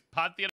 2, because Pantheon